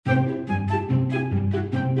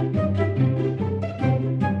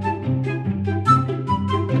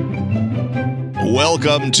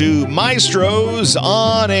Welcome to Maestros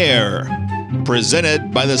on Air,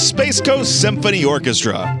 presented by the Space Coast Symphony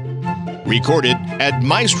Orchestra. Recorded at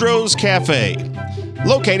Maestros Cafe,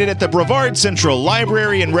 located at the Brevard Central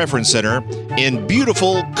Library and Reference Center in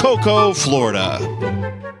beautiful Cocoa, Florida.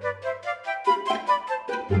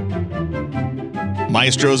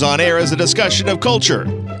 Maestros on Air is a discussion of culture,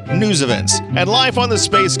 news events, and life on the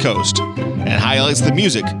Space Coast, and highlights the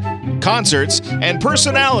music, concerts, and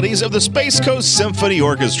personalities of the Space Coast Symphony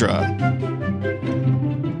Orchestra.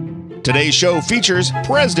 Today's show features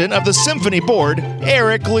President of the Symphony Board,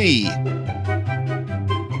 Eric Lee.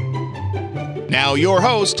 Now your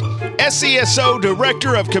host, SCSO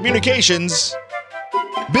Director of Communications,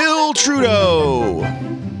 Bill Trudeau.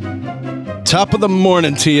 Top of the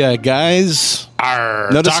morning to you, guys. Top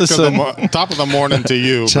of the morning to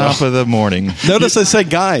you. Top of the morning. Notice I said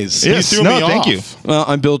guys. Yes, You threw me thank off. you. Well,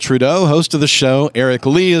 I'm Bill Trudeau, host of the show. Eric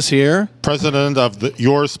Lee is here. President of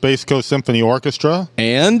your Space Coast Symphony Orchestra.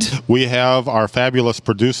 And We have our fabulous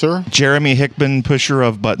producer. Jeremy Hickman, pusher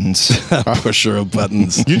of buttons. pusher of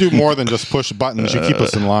buttons. You do more than just push buttons. You keep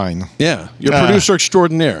us in line. Yeah, you're producer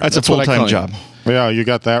extraordinaire. That's a what I full-time call you. job. Yeah, you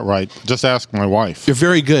got that right. Just ask my wife. You're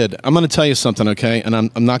very good. I'm going to tell you something, okay? And I'm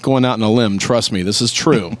not going out on a limb. Trust me. This is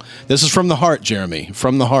true. This is from the heart, Jeremy.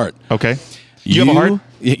 From the heart. Okay. You have a heart?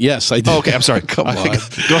 Yes, I do. Oh, okay, I'm sorry. Come on.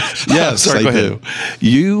 Yes, I go ahead. do.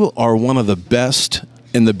 You are one of the best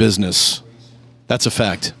in the business. That's a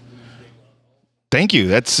fact. Thank you.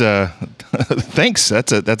 That's thanks.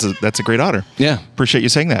 That's a great honor. Yeah. Appreciate you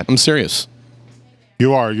saying that. I'm serious.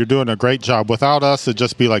 You are. You're doing a great job. Without us, it'd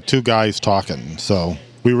just be like two guys talking. So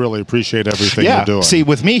we really appreciate everything you're doing. See,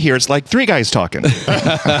 with me here, it's like three guys talking.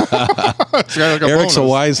 It's like Eric's a bonus.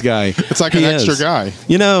 wise guy. It's like an extra guy.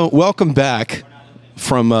 You know, welcome back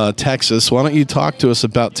from Texas. Why don't you talk to us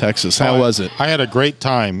about Texas? How was it? I had a great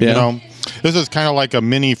time. Yeah. You know, this is kind of like a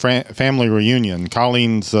mini family reunion.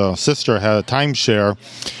 Colleen's sister had a timeshare,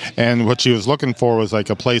 and what she was looking for was like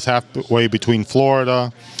a place halfway between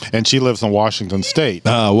Florida, and she lives in Washington State.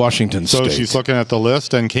 Washington So State. she's looking at the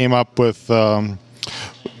list and came up with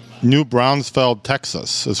New Brownsville,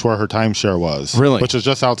 Texas is where her timeshare was. Really? Which is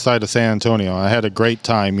just outside of San Antonio. I had a great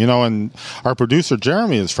time. You know, and our producer,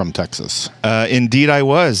 Jeremy, is from Texas. Indeed, I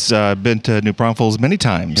was. Been to New Braunfels many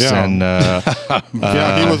times. Yeah. And,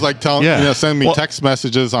 Yeah, he was like telling, sending me text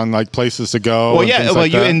messages on like places to go. well, and yeah. things Well,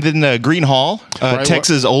 like you that. and then Green Hall, Right,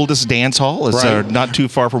 Texas' oldest dance hall, is Right. not too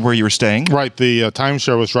far from where you were staying. Right, the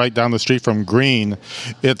timeshare was right down the street from Green.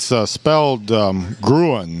 It's spelled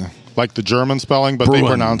Gruen, like the German spelling, but Bruin. they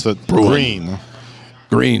pronounce it Bruin. Green.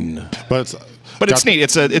 Green. But It's neat.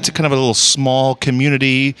 It's a kind of a little small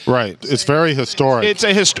community. Right, it's very historic. It's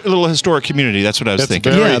a little historic community. That's what I was It's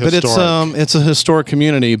thinking. very Yeah, but historic. it's a historic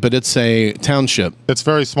community, but it's a township. It's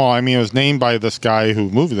very small. I mean, it was named by this guy who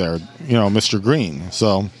moved there, you know, Mr. Green.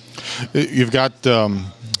 So you've got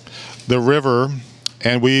the river,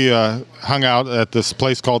 and we hung out at this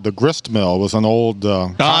place called the Grist Mill. It was an old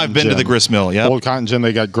I've been to the Grist Mill, yeah. Old cotton gin.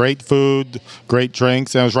 They got great food, great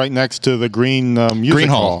drinks, and it was right next to the Green Music Green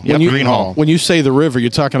Hall. Yep, When you- Green Hall. When you say the river, you're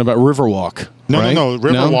talking about Riverwalk. No, right? no.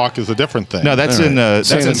 Riverwalk is a different thing. No, that's All right.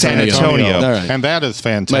 in San Antonio. All right. And that is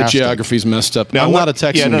My fantastic. geography's messed up. Now, I'm what- not a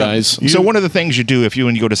Texan, yeah, no. guys. So one of the things you do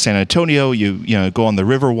when you go to San Antonio, you go on the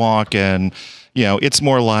Riverwalk, and it's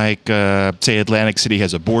more like say Atlantic City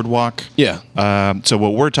has a boardwalk. Yeah. So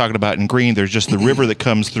what we're talking about in Green, there's just the river that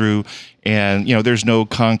comes through, and there's no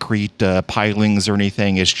concrete pilings or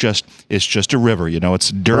anything. It's just a river.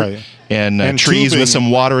 It's dirt Right. and trees tubing. with some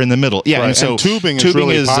water in the middle. Yeah, Right. and so and tubing is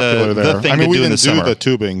really popular there. the thing I mean, to we do in the didn't do summer. the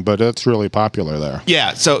tubing, but it's really popular there.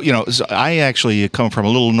 Yeah, so so I actually come from a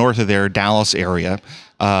little north of there, Dallas area.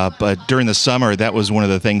 But during the summer, that was one of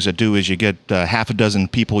the things that do is you get half a dozen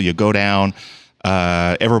people. You go down.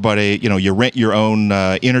 Everybody, you rent your own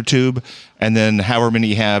inner tube, and then however many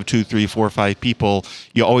you have, 2, 3, 4, 5 people,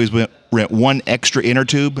 you always rent one extra inner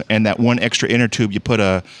tube, and that one extra inner tube, you put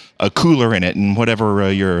a cooler in it, and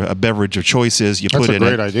whatever your beverage of choice is, you That's put a in it.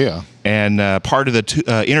 great idea. And part of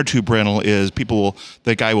the inner tube rental is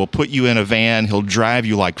the guy will put you in a van. He'll drive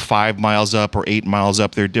you like 5 miles up or 8 miles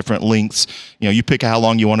up. They're different lengths. You pick how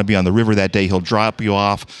long you want to be on the river that day. He'll drop you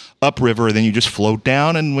off upriver, then you just float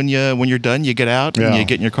down. And when you're done, you get out and Yeah. you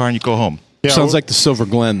get in your car and you go home. Yeah, Sounds like the Silver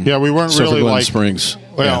Glen. Yeah, we weren't Silver really Glen like Springs.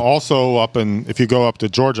 Well, Yeah. also if you go up to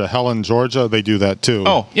Georgia, Helen, Georgia, they do that too.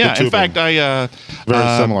 Oh, yeah. The In fact, tubing.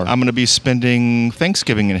 Very similar. I'm going to be spending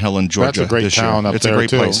Thanksgiving in Helen, Georgia. That's a great this year. town up It's there a great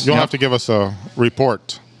too. place. You'll Yep. have to give us a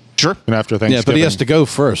report Sure. after Thanksgiving. Yeah, but he has to go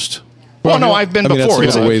first. Well, no, I've been before.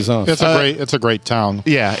 That's a ways off. It's a great town.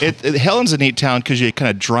 Yeah, Helen's a neat town because you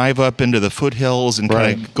kind of drive up into the foothills and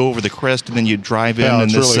kind of go over the crest, and then you drive in. Yeah,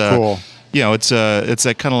 and it's really cool. You know, it's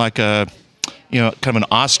a kind of like a, kind of an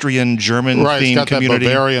Austrian German themed it's got community.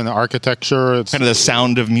 That Bavarian architecture. It's kind of the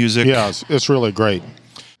sound of music. Yeah, it's really great.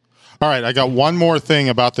 All right, I got one more thing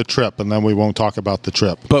about the trip, and then we won't talk about the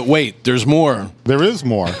trip. But wait, there's more. There is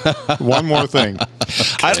more. One more thing.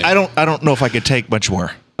 Okay. I don't know if I could take much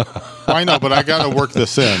more. Well, I know, but I got to work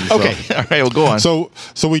this in. So. Okay, all right, well, go on. So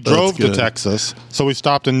we drove to Texas. So we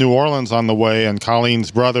stopped in New Orleans on the way, and Colleen's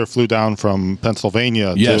brother flew down from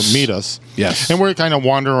Pennsylvania to meet us. Yes. And we're kind of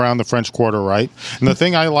wandering around the French Quarter, right? And the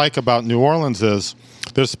thing I like about New Orleans is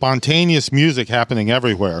there's spontaneous music happening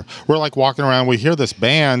everywhere. We're like walking around, we hear this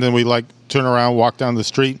band, and we like turn around, walk down the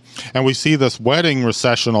street, and we see this wedding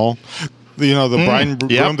recessional. The bride and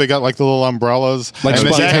groom, they got like the little umbrellas. Like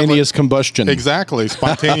spontaneous combustion. Exactly,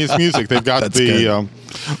 spontaneous music. They've got the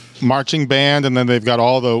marching band, and then they've got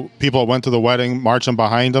all the people that went to the wedding marching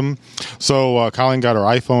behind them. So Colleen got her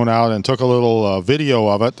iPhone out and took a little video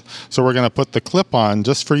of it. So we're going to put the clip on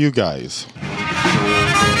just for you guys.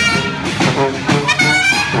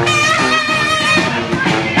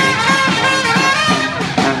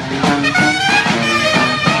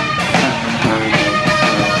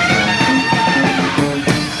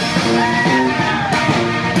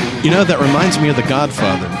 That reminds me of The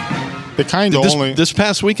Godfather. It kind of This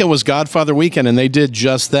past weekend was Godfather weekend, and they did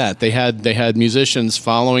just that. They had musicians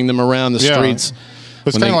following them around the streets.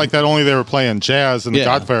 It's kind of like that, only they were playing jazz, and The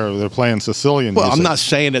Godfather, they're playing Sicilian music. Well, I'm not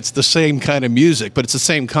saying it's the same kind of music, but it's the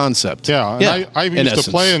same concept. Yeah, and I used to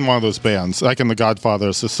play in one of those bands, like in The Godfather,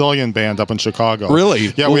 a Sicilian band up in Chicago.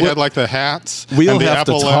 Really? Yeah, we had like the hats. We'll and the have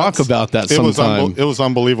to talk about that sometime. It was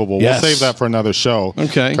unbelievable. Yes. We'll save that for another show.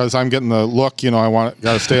 Okay. Because I'm getting the look, got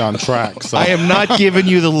to stay on track. So. I am not giving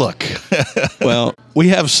you the look. Well, we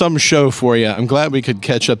have some show for you. I'm glad we could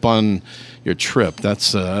catch up on your trip.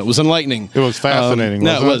 That's it was enlightening. It was fascinating.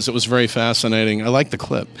 It was very fascinating. I like the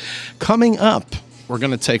clip. Coming up, we're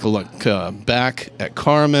going to take a look back at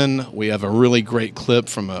Carmen. We have a really great clip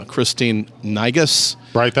from Christine Nigas.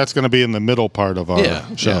 Right, that's going to be in the middle part of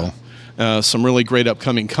our show. Yeah. Some really great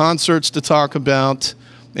upcoming concerts to talk about,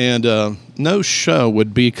 and no show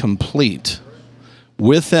would be complete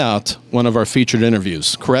without one of our featured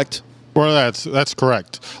interviews. Correct? Well, that's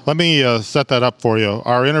correct. Let me set that up for you.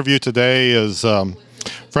 Our interview today is a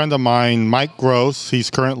friend of mine, Mike Gross. He's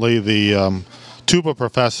currently the tuba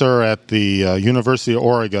professor at the University of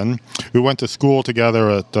Oregon. We went to school together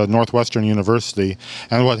at Northwestern University.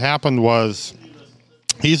 And what happened was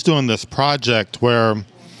he's doing this project where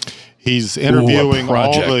he's interviewing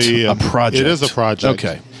all the... a project. It is a project.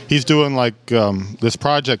 Okay. He's doing like this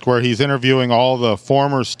project where he's interviewing all the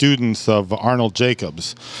former students of Arnold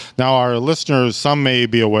Jacobs. Now, our listeners, some may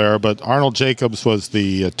be aware, but Arnold Jacobs was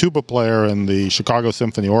the tuba player in the Chicago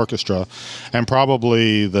Symphony Orchestra and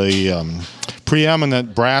probably the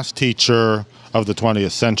preeminent brass teacher of the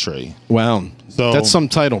 20th century. Wow. So, that's some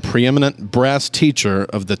title, preeminent brass teacher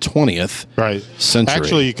of the 20th century.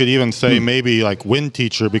 Actually, you could even say maybe like wind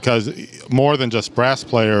teacher, because more than just brass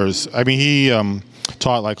players, I mean, he...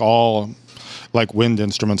 taught like all like wind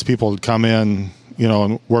instruments. People would come in,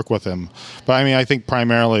 and work with him. But I mean, I think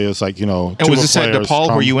primarily is like, And was this at DePaul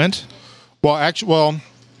where you went? Well,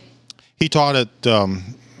 he taught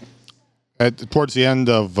towards the end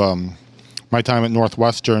of my time at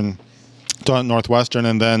Northwestern,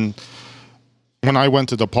 and then when I went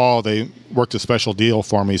to DePaul, they worked a special deal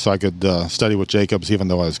for me so I could study with Jacobs, even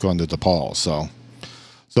though I was going to DePaul.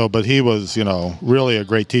 So, but he was, really a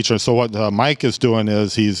great teacher. So what Mike is doing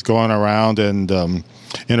is he's going around and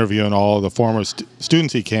interviewing all the former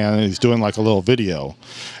students he can, and he's doing like a little video.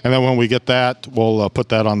 And then when we get that, we'll put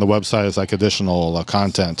that on the website as like additional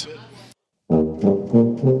content.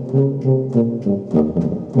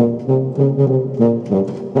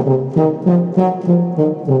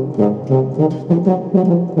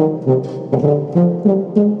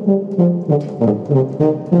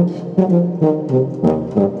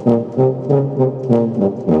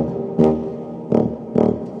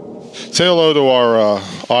 Say hello to our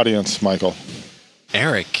audience, Michael.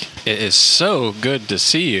 Eric, it is so good to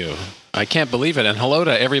see you. I can't believe it. And hello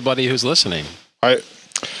to everybody who's listening.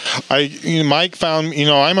 Mike found,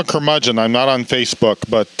 I'm a curmudgeon. I'm not on Facebook,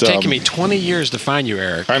 but taken me 20 years to find you,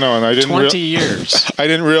 Eric. I know, and I didn't 20 years. I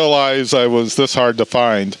didn't realize I was this hard to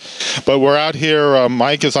find. But we're out here.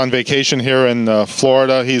 Mike is on vacation here in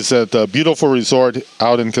Florida. He's at a beautiful resort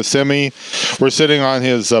out in Kissimmee. We're sitting on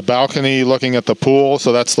his balcony looking at the pool,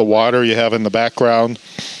 so that's the water you have in the background.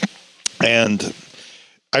 And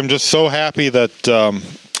I'm just so happy that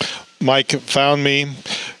Mike found me,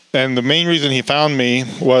 and the main reason he found me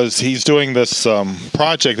was he's doing this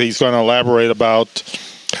project that he's going to elaborate about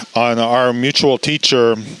on our mutual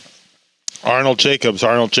teacher, Arnold Jacobs.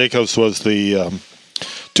 Arnold Jacobs was the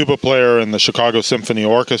tuba player in the Chicago Symphony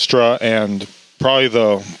Orchestra, and probably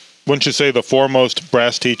wouldn't you say, the foremost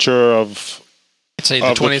brass teacher of I'd say the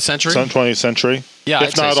 20th century? 20th century? Yeah, if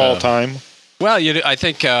I'd say not so. all time. Well, I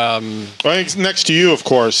think... I think next to you, of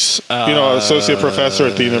course, associate professor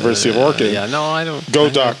at the University of Oregon. Yeah, no, I don't...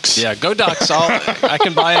 Go Ducks. Yeah, go Ducks. I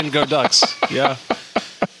can buy in Go Ducks. Yeah.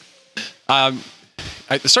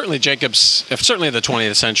 Certainly Jacobs, certainly of the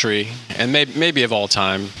 20th century, and maybe of all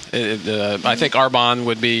time. I think Arbonne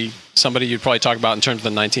would be somebody you'd probably talk about in terms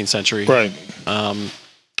of the 19th century. Right.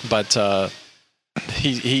 But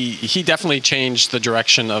he definitely changed the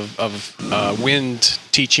direction of wind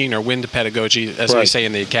teaching or wind pedagogy, as we Right. say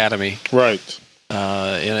in the academy, Right.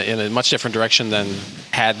 in a much different direction than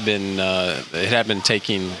it had been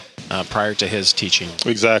taking prior to his teaching.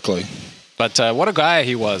 Exactly. But what a guy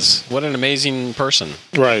he was! What an amazing person!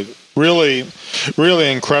 Right. Really,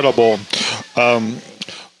 really incredible.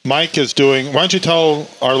 Mike is doing. Why don't you tell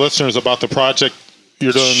our listeners about the project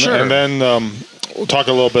you're doing, Sure. and then we'll talk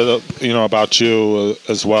a little bit, about you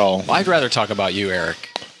as well. I'd rather talk about you, Eric.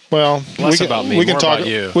 Well, Less about me, we can more talk. about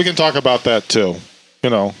you. We can talk about that too. We've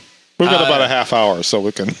got about a half hour, so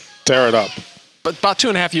we can tear it up. But about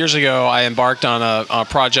 2.5 years ago, I embarked on a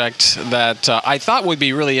project that I thought would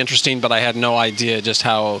be really interesting, but I had no idea just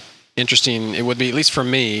how interesting it would be. At least for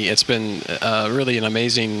me, it's been really an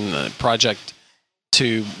amazing project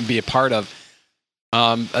to be a part of.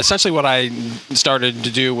 Essentially, what I started to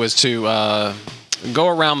do was to go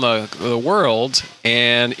around the world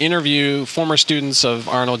and interview former students of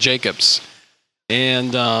Arnold Jacobs.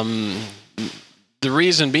 And the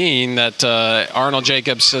reason being that Arnold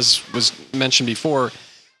Jacobs, as was mentioned before,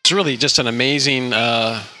 is really just an amazing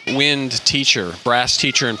wind teacher, brass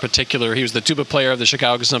teacher in particular. He was the tuba player of the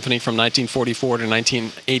Chicago Symphony from 1944 to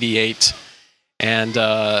 1988, and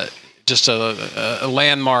just a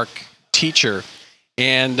landmark teacher.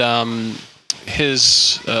 And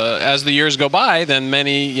as the years go by, then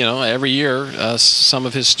many, every year, some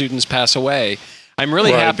of his students pass away. I'm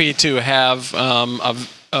really Right. happy to have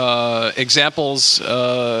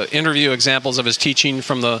interview examples of his teaching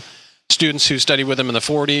from the students who studied with him in the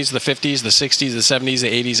 40s, the 50s, the 60s, the 70s, the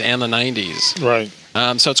 80s, and the 90s. Right.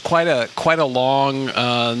 So it's quite a long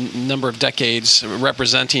number of decades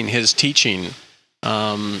representing his teaching.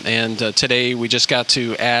 And today we just got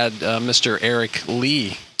to add Mr. Eric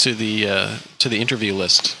Lee to the interview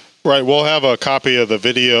list. Right. We'll have a copy of the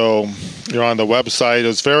video. You're on the website.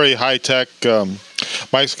 It's very high tech.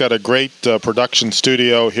 Mike's got a great production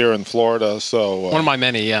studio here in Florida. So One of my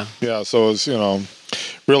many, yeah. yeah. So it's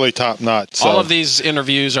really top notch. So. All of these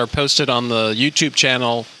interviews are posted on the YouTube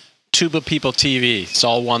channel Tuba People TV. It's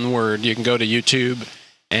all one word. You can go to YouTube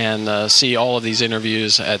and see all of these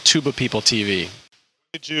interviews at Tuba People TV.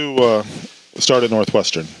 Did you start at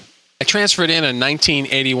Northwestern? I transferred in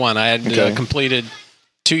 1981. I had Okay. completed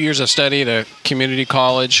 2 years of study at a community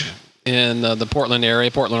college in the Portland,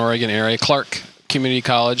 Oregon area, Clark Community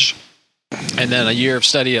College, and then a year of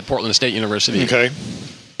study at Portland State University. Okay.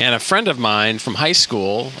 And a friend of mine from high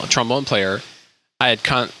school, a trombone player, I had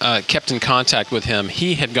kept in contact with him.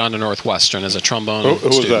 He had gone to Northwestern as a trombone Who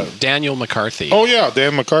was student. that? Daniel McCarthy. Oh yeah,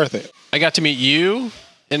 Dan McCarthy. I got to meet you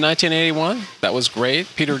in 1981. That was great.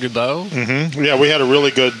 Peter Dubois. Mm-hmm. Yeah, we had a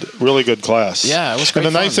really good class. Yeah, it was great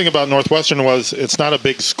And the nice fun. thing about Northwestern was it's not a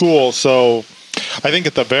big school, so I think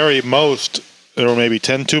at the very most there were maybe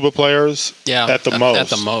 10 tuba players. Yeah, At the most. At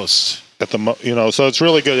the most. So it's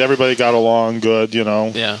really good. Everybody got along good.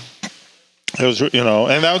 Yeah. It was,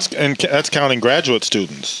 and that's counting graduate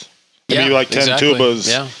students. Yeah, Maybe like 10 exactly. tubas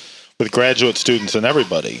Yeah. with graduate students and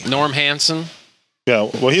everybody. Norm Hansen Yeah,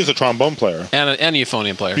 well, he's a trombone player. and a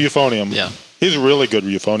euphonium player. Euphonium. Yeah. He's a really good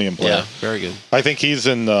euphonium player. Yeah, very good. I think he's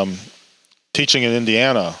in teaching in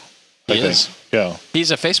Indiana. I He think. is. Yeah.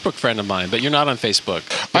 He's a Facebook friend of mine, but you're not on Facebook.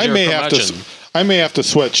 I You're a may have curmudgeon. to. I may have to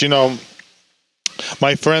switch.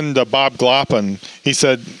 My friend Bob Gloppen, he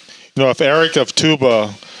said, if Eric of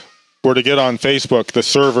Tuba were to get on Facebook, the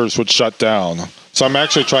servers would shut down. So I'm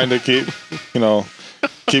actually trying to keep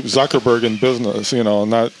Zuckerberg in business,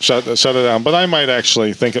 not shut it down. But I might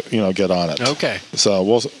actually think, get on it. Okay. So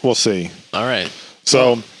we'll see. All right.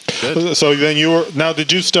 So, Good. so then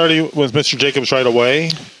did you study with Mr. Jacobs right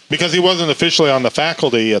away? Because he wasn't officially on the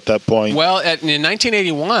faculty at that point. Well, in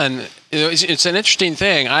 1981, it's an interesting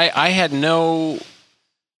thing. I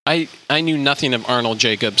knew nothing of Arnold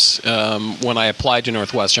Jacobs when I applied to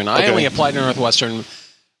Northwestern. I Okay. only applied to Northwestern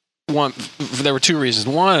there were two reasons.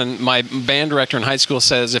 One, my band director in high school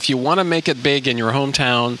says if you want to make it big in your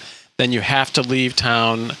hometown, then you have to leave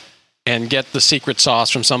town and get the secret sauce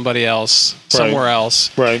from somebody else, somewhere else,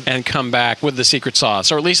 and come back with the secret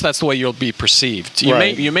sauce. Or at least that's the way you'll be perceived.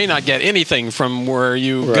 You may not get anything from where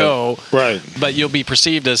you go, but you'll be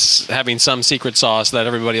perceived as having some secret sauce that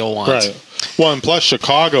everybody will want. Right. Well, and plus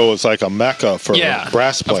Chicago is like a mecca for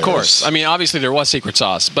brass players. Of course. I mean, obviously there was secret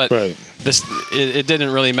sauce, but it didn't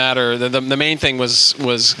really matter. The main thing was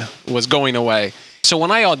going away. So when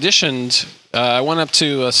I auditioned, I went up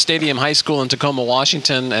to Stadium High School in Tacoma,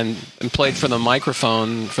 Washington, and played for the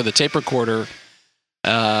microphone for the tape recorder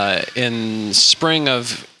in spring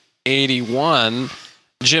of '81.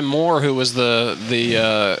 Jim Moore, who was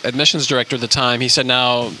the admissions director at the time, he said,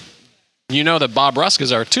 "Now, you know that Bob Rusk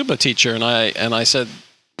is our tuba teacher," and I said,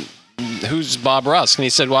 "Who's Bob Rusk?" And he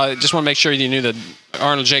said, "Well, I just want to make sure you knew that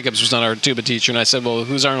Arnold Jacobs was not our tuba teacher." And I said, "Well,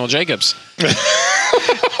 who's Arnold Jacobs?"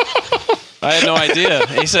 I had no idea.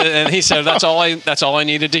 He said, "That's all I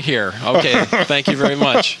needed to hear." Okay, thank you very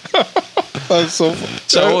much. So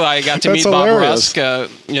I got to meet Bob Rusk,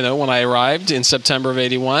 when I arrived in September of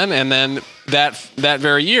 '81, and then that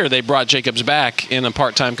very year they brought Jacobs back in a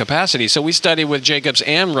part-time capacity. So we studied with Jacobs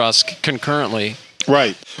and Rusk concurrently.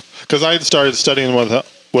 Right, because I had started studying with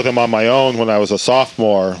him on my own when I was a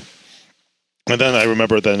sophomore, and then I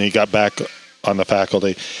remember then he got back on the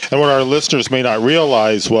faculty. And what our listeners may not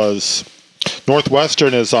realize was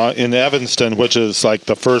Northwestern is in Evanston, which is like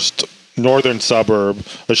the first northern suburb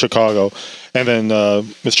of Chicago. And then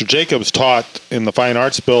Mr. Jacobs taught in the Fine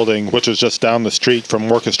Arts Building, which was just down the street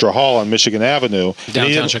from Orchestra Hall on Michigan Avenue.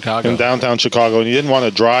 Downtown Chicago. In downtown Chicago. And he didn't want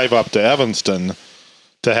to drive up to Evanston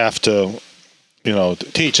to have to,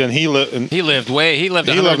 teach. And he lived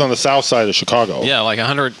on the south side of Chicago. Yeah, like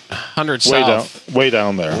 100 south. Way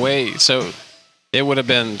down there. So it would have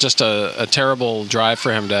been just a terrible drive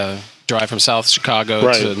for him to drive from South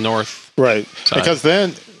Chicago to North. Right. Side. Because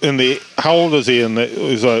then how old is he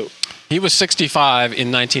he was 65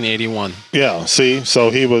 in 1981. Yeah, see? So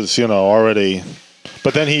he was, already,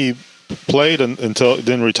 but then he played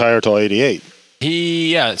didn't retire till 88.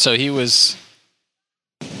 So he was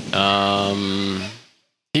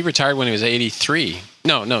he retired when he was 83.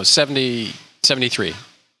 No, 73.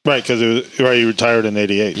 Right, because he retired in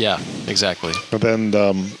 88. Yeah, exactly. And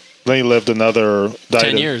then he lived another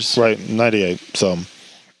 10 years. Right, 98. So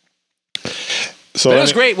but it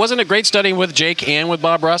was great. Wasn't it great studying with Jake and with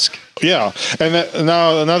Bob Rusk? Yeah. And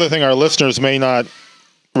now another thing our listeners may not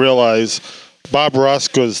realize, Bob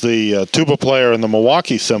Rusk was the tuba player in the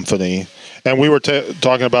Milwaukee Symphony. And we were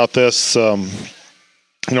talking about this,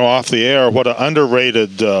 off the air, what an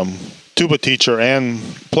underrated tuba teacher and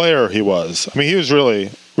player he was. I mean, he was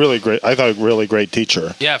really, really great. I thought a really great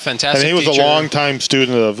teacher. Yeah, fantastic. And he was teacher. a long-time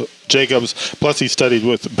student of Jacobs. Plus, he studied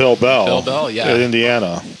with Bill Bell. At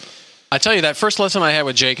Indiana. I tell you, that first lesson I had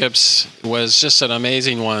with Jacobs was just an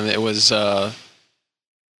amazing one. It was I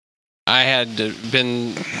had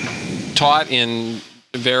been taught in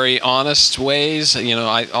very honest ways.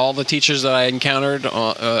 All the teachers that I encountered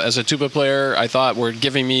as a tuba player, I thought were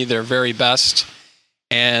giving me their very best,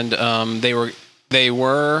 and they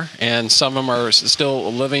were, and some of them are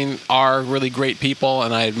still living, are really great people,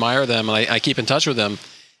 and I admire them, and I keep in touch with them.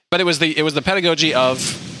 But it was the pedagogy of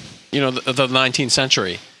the 19th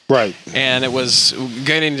century. Right. And it was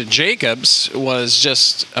getting to Jacobs was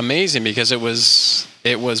just amazing because it was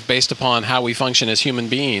based upon how we function as human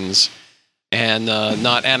beings, and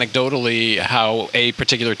not anecdotally how a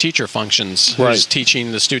particular teacher functions who's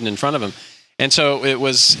teaching the student in front of him. And so it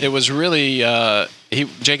was really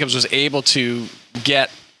Jacobs was able to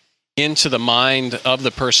get into the mind of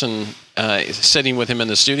the person sitting with him in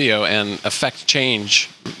the studio and affect change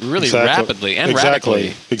really rapidly and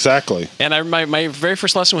radically. Exactly. And my very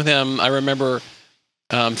first lesson with him, I remember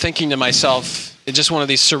thinking to myself, it's just one of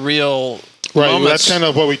these surreal moments. That's kind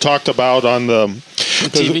of what we talked about on the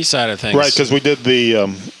TV side of things. Right, because we did the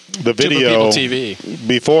video TV.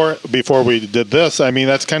 before we did this. I mean,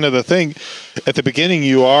 that's kind of the thing. At the beginning, it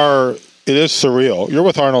is surreal. You're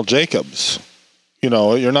with Arnold Jacobs.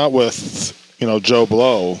 You're not with, Joe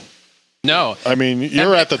Blow. No. I mean,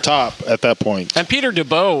 you're at the top at that point. And Peter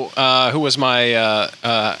DeBow, who was my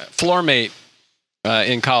floor mate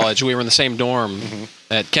in college, we were in the same dorm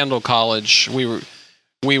at Kendall College.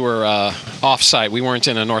 We were off-site. We weren't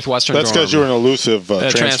in a Northwestern dorm. That's because you're an elusive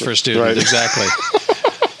transfer student. Right. Exactly.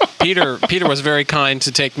 Peter was very kind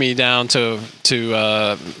to take me down to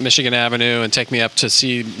Michigan Avenue and take me up to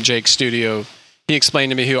see Jake's studio. He explained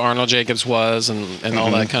to me who Arnold Jacobs was and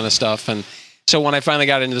all that kind of stuff. And So when I finally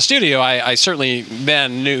got into the studio, I certainly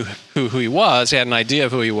then knew who he was, had an idea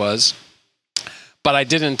of who he was. But I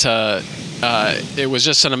didn't. It was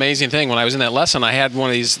just an amazing thing. When I was in that lesson, I had one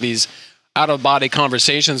of these out-of-body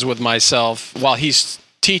conversations with myself while he's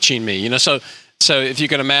teaching me. So if you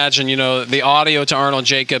can imagine, the audio to Arnold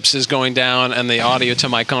Jacobs is going down, and the audio to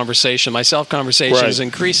my conversation, my self-conversation is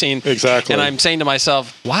increasing. Exactly. And I'm saying to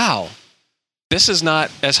myself, "Wow, this is not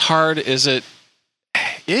as hard as it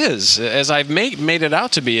is, as I've made it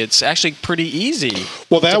out to be. It's actually pretty easy to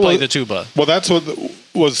play the tuba." Well, that's what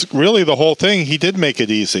was really the whole thing. He did make it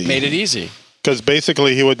easy. Made it easy. Because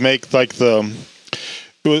basically he would make like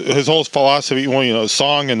his whole philosophy,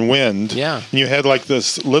 song and wind. Yeah. And you had like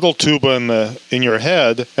this little tuba in your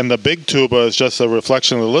head, and the big tuba is just a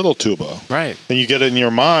reflection of the little tuba. Right. And you get it in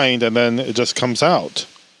your mind, and then it just comes out.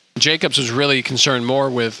 Jacobs was really concerned more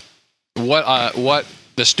with what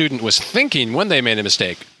the student was thinking when they made a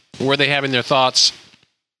mistake. Were they having their thoughts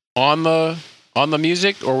on the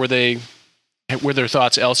music, or were their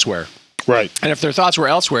thoughts elsewhere? Right. And if their thoughts were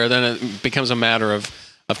elsewhere, then it becomes a matter of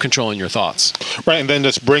controlling your thoughts. Right, and then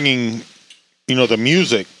just bringing, the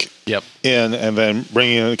music in, and then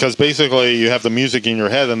bringing it, because basically you have the music in your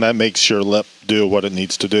head, and that makes your lip do what it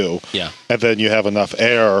needs to do. Yeah. And then you have enough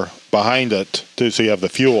air behind it, so you have the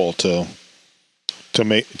fuel to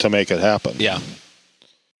make it happen. Yeah.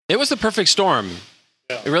 It was the perfect storm.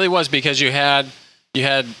 Yeah. It really was, because you had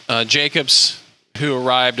Jacobs, who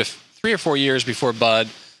arrived 3 or 4 years before Bud.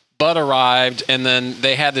 Bud arrived, and then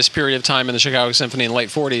they had this period of time in the Chicago Symphony in the late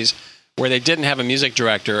 40s where they didn't have a music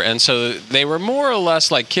director, and so they were more or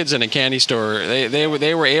less like kids in a candy store.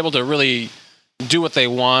 They were able to really do what they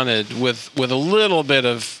wanted with a little bit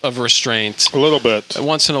of restraint. A little bit.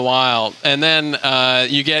 Once in a while. And then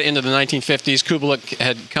you get into the 1950s. Kubelik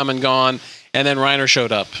had come and gone, and then Reiner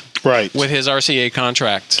showed up. Right. With his RCA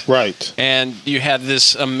contract. Right. And you had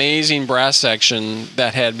this amazing brass section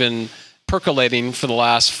that had been percolating for the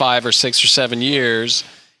last 5 or 6 or 7 years.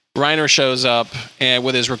 Reiner shows up and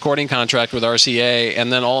with his recording contract with RCA,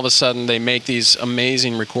 and then all of a sudden they make these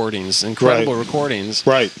amazing recordings, incredible recordings,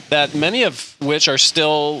 that many of which are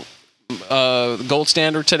still gold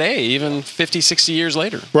standard today, even 50, 60 years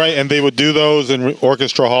later. Right, and they would do those in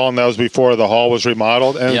Orchestra Hall, and that was before the hall was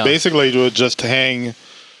remodeled, and basically it would just hang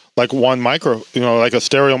like one micro, like a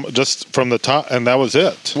stereo just from the top, and that was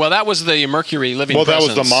it. Well, that was the Mercury Living Presence.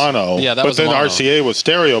 That was the mono. Yeah, that was the mono. But then RCA was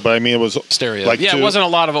stereo, but I mean, it was stereo. Like it wasn't a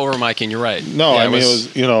lot of over miking, you're right. No, it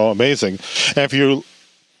was amazing. And if you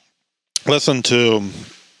listen to,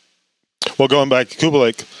 going back to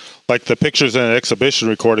Kubelik, like the pictures in an exhibition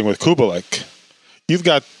recording with Kubelik, you've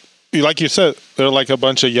got, like you said, they're like a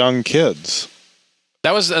bunch of young kids.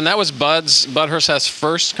 That was Bud Herseth's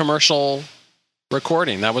first commercial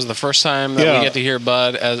recording. That was the first time that we get to hear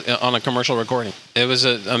Bud on a commercial recording. It was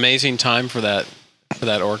an amazing time for that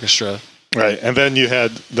orchestra. Right, and then you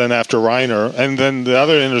had after Reiner, and then the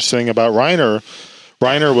other interesting thing about Reiner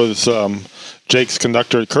was Jake's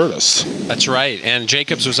conductor at Curtis. That's right, and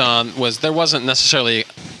Jacobs there wasn't necessarily,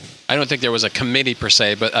 I don't think there was a committee per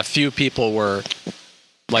se, but a few people were.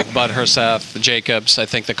 Like Bud Herseth, Jacobs, I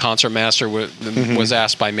think the concertmaster was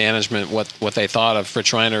asked by management what they thought of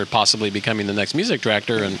Fritz Reiner possibly becoming the next music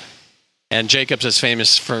director, and Jacobs is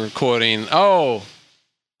famous for quoting, "Oh,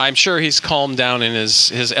 I'm sure he's calmed down in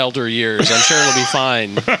his elder years. I'm sure it'll be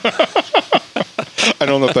fine." I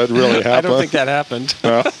don't know if that really happened. I don't think that happened.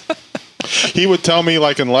 No. He would tell me,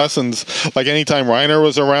 like in lessons, like anytime Reiner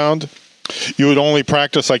was around, you would only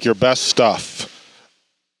practice like your best stuff.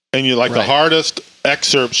 And you the hardest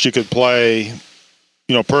excerpts you could play,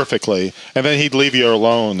 perfectly, and then he'd leave you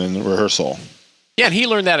alone in rehearsal. Yeah, and he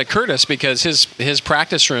learned that at Curtis because his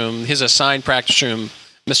practice room, his assigned practice room,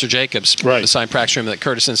 Mr. Jacobs' assigned practice room at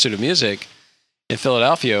Curtis Institute of Music in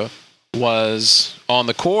Philadelphia, was on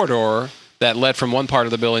the corridor that led from one part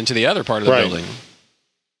of the building to the other part of the building.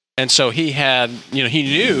 And so he had, he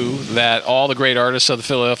knew that all the great artists of the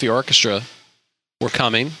Philadelphia Orchestra were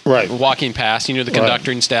coming, walking past. He knew the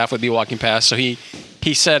conducting staff would be walking past. So he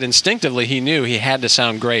said instinctively he knew he had to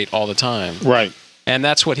sound great all the time. Right. And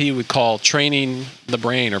that's what he would call training the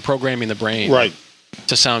brain or programming the brain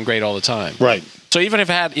to sound great all the time. Right. So even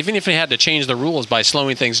if he had to change the rules by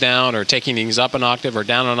slowing things down or taking things up an octave or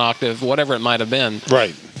down an octave, whatever it might have been.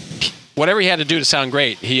 Right. Whatever he had to do to sound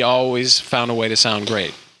great, he always found a way to sound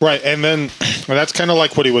great. Right. And that's kind of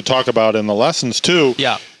like what he would talk about in the lessons too.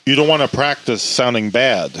 Yeah. You don't want to practice sounding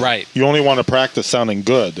bad. Right. You only want to practice sounding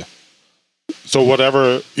good. So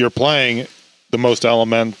whatever you're playing, the most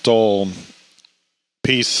elemental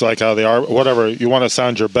piece, like how they are, whatever, you want to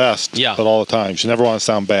sound your best at all the times. You never want to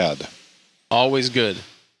sound bad. Always good.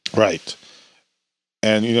 Right.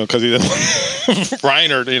 and because he didn't want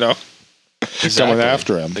Reiner, coming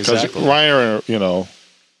after him, because Exactly. Reiner,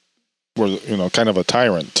 was kind of a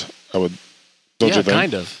tyrant. Don't you think?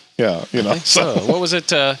 Kind of. Yeah, I think so. What was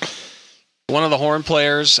it? One of the horn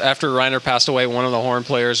players, after Reiner passed away, one of the horn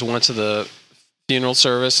players went to the funeral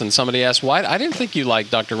service, and somebody asked, "Why? I didn't think you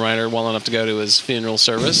liked Dr. Reiner well enough to go to his funeral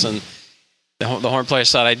service." And the horn player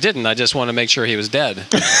said, "I didn't. I just want to make sure he was dead."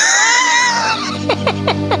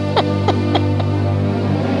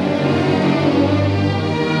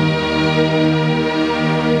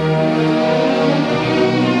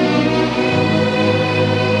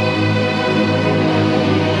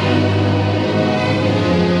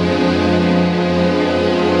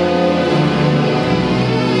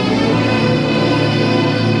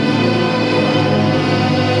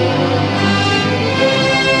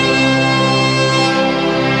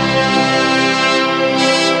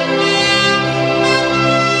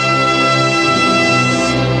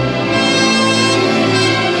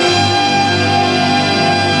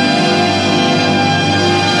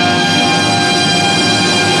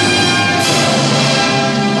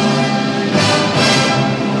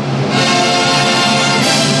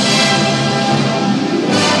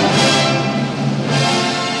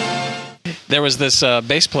 There was this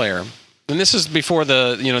bass player, and this is before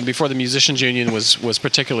the musicians union was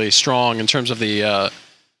particularly strong in terms of the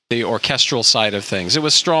orchestral side of things. It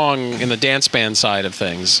was strong in the dance band side of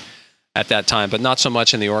things at that time, but not so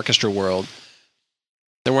much in the orchestra world.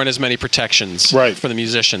 There weren't as many protections for the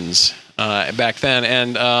musicians back then,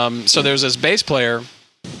 and so there was this bass player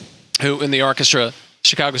who in the orchestra,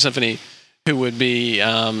 Chicago Symphony, who would be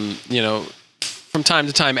from time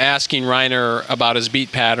to time asking Reiner about his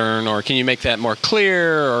beat pattern, or can you make that more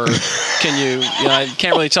clear, or can you I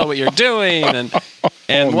can't really tell what you're doing.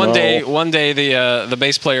 And one day the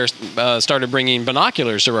bass player started bringing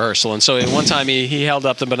binoculars to rehearsal, and so at one time he held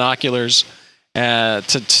up the binoculars to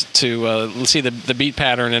see the beat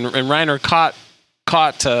pattern, and Reiner caught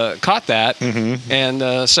that,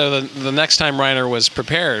 and so the next time Reiner was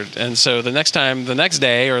prepared, and so the next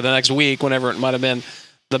day or the next week, whenever it might have been,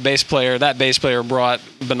 that bass player brought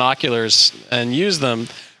binoculars and used them.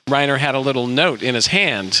 Reiner had a little note in his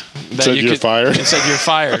hand that you're fired. It said, "You're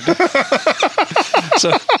fired."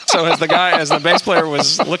 so as the bass player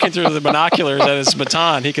was looking through the binoculars at his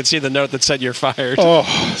baton, he could see the note that said, "You're fired." Oh,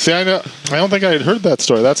 see, I don't think I had heard that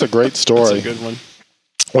story. That's a great story. That's a good one.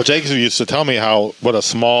 Well, Jake used to tell me what a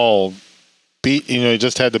small beat, you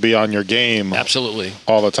just had to be on your game. Absolutely.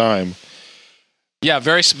 All the time. Yeah,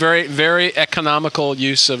 very, very, very economical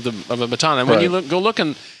use of a baton. And when you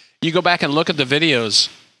go back and look at the videos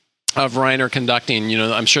of Reiner conducting,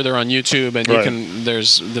 I'm sure they're on YouTube, and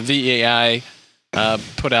there's the VEI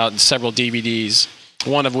put out several DVDs,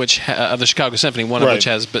 one of which of the Chicago Symphony, one of which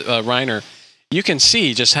has Reiner. You can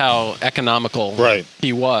see just how economical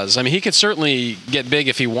he was. I mean, he could certainly get big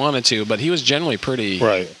if he wanted to, but he was generally pretty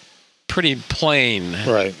plain.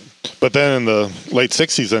 Right. But then in the late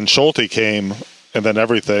 60s, then Schulte came, and then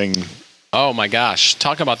everything. Oh, my gosh.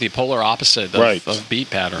 Talk about the polar opposite of beat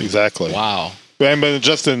pattern. Exactly. Wow. But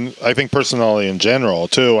just I think personality in general,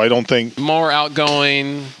 too. I don't think. More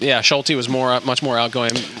outgoing. Yeah, Schulte was much more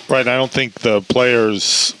outgoing. Right. I don't think the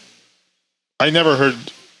players. I never heard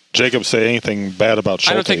Jacob say anything bad about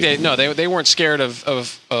Schulte. I don't think they weren't scared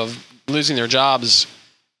of losing their jobs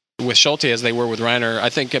with Schulte as they were with Reiner. I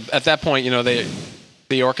think at that point,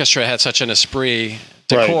 the orchestra had such an esprit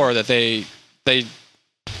de corps that they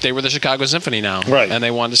were the Chicago Symphony now, and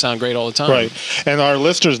they wanted to sound great all the time. Right, and our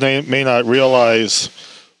listeners may not realize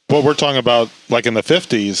what we're talking about. Like in the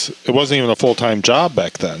 50s, it wasn't even a full-time job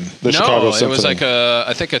back then. Chicago Symphony. It was like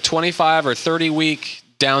I think a 25 or 30 week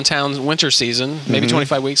downtown winter season, maybe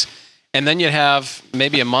 25 weeks, and then you'd have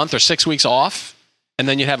maybe a month or 6 weeks off, and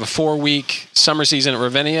then you'd have a 4-week summer season at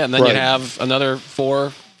Ravinia, and then you'd have another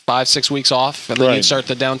 4, 5, 6 weeks off, and then you'd start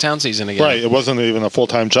the downtown season again. Right. It wasn't even a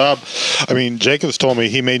full-time job. I mean, Jacobs told me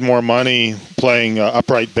he made more money playing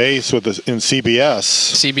upright bass in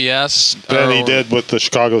CBS than he did with the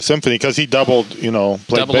Chicago Symphony, because he doubled,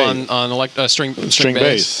 played bass. on string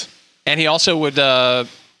bass. And he also would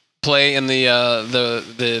play in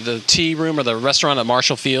the tea room or the restaurant at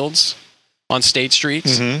Marshall Fields on State Street.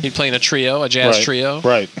 He'd play in a jazz trio.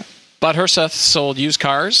 Right. Bud Herseth sold used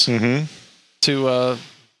cars to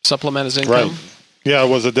supplement his income. Right. Yeah, it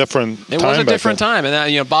was a different time. It was a different time.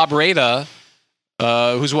 And Bob Rada,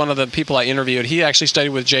 who's one of the people I interviewed, he actually studied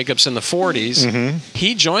with Jacobs in the 40s.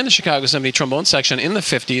 He joined the Chicago Symphony trombone section in the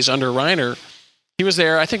 50s under Reiner. He was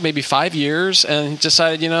there, I think, maybe 5 years, and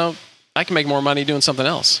decided, I can make more money doing something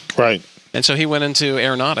else. Right. And so he went into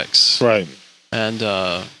aeronautics. Right. And,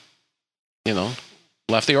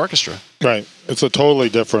 left the orchestra. Right. It's a totally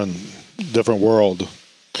different world,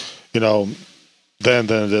 then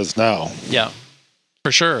than it is now. Yeah,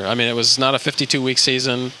 for sure. I mean, it was not a 52-week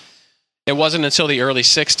season. It wasn't until the early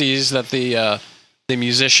 60s that the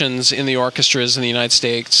musicians in the orchestras in the United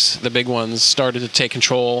States, the big ones, started to take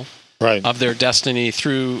control of their destiny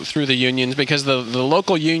through the unions, because the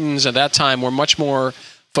local unions at that time were much more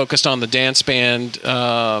focused on the dance band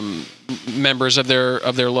members of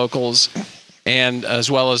their locals, and as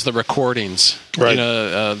well as the recordings,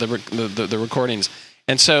 the recordings.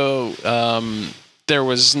 And so there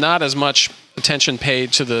was not as much attention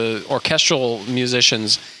paid to the orchestral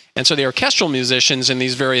musicians. And so the orchestral musicians in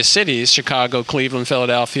these various cities, Chicago, Cleveland,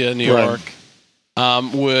 Philadelphia, New York,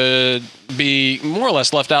 would be more or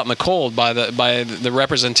less left out in the cold by the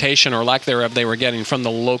representation or lack thereof they were getting from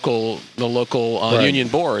the local union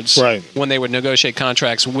boards when they would negotiate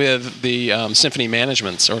contracts with the symphony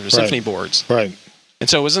managements or the symphony boards. Right. And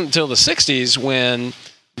so it wasn't until the 60s when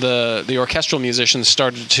the orchestral musicians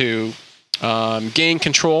started to gain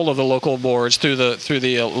control of the local boards through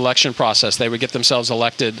the election process. They would get themselves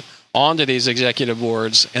elected onto these executive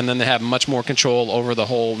boards, and then they have much more control over the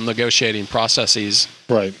whole negotiating processes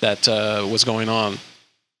that was going on.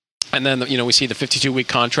 And then we see the 52-week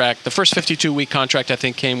contract. The first 52-week contract, I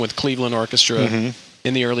think, came with Cleveland Orchestra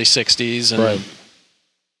in the early 60s.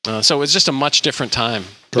 And, so it was just a much different time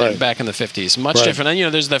back in the 50s. Much different.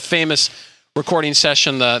 And there's the famous recording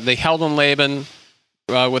session, the Heldenleben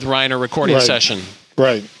with Reiner recording session.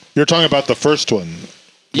 Right. You're talking about the first one.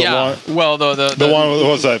 The one, the one, what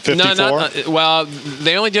was that, 54? Well,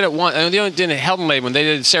 they only did it once. They only did it Heldenleben. They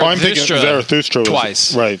did Zarathustra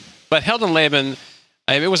twice. Right. But Heldenleben,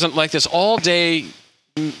 it wasn't like this all-day,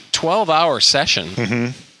 12-hour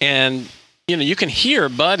session. And, you can hear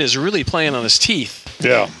Bud is really playing on his teeth.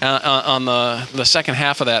 Yeah. On the second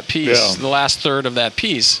half of that piece, the last third of that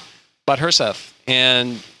piece, Bud Herseth.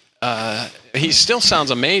 And he still sounds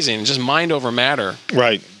amazing, just mind over matter.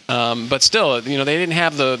 Right. But still, they didn't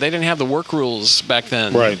have the work rules back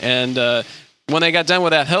then. Right. And when they got done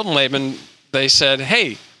with that Heldenleben, they said,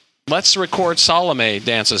 "Hey, let's record Salome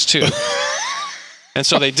dances too." And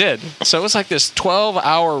so they did. So it was like this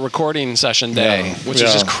 12-hour recording session day, which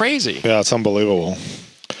is just crazy. Yeah, it's unbelievable.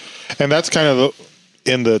 And that's kind of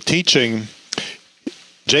in the teaching.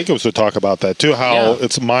 Jacobs would talk about that too, how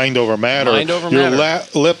it's mind over matter. Mind over Your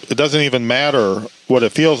matter. lip, it doesn't even matter what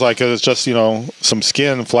it feels like. It's just, some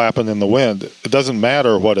skin flapping in the wind. It doesn't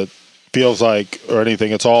matter what it feels like or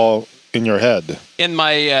anything. It's all in your head. In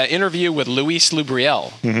my interview with Luis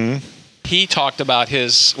Lubriel, he talked about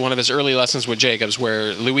one of his early lessons with Jacobs,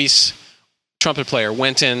 where Luis, trumpet player,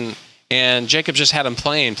 went in and Jacobs just had him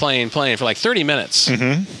playing for like 30 minutes.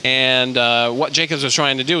 And what Jacobs was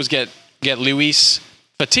trying to do was get Luis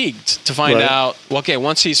fatigued to find out,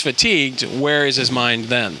 once he's fatigued, where is his mind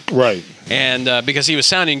then? Right. And because he was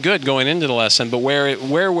sounding good going into the lesson, but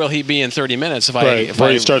where will he be in 30 minutes if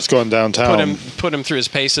he starts going downtown? Put him through his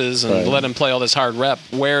paces and let him play all this hard rep.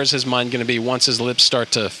 Where is his mind going to be once his lips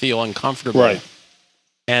start to feel uncomfortable? Right.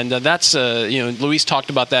 And that's Luis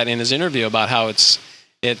talked about that in his interview, about how it's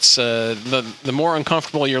the more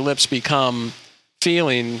uncomfortable your lips become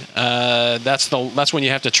feeling, that's when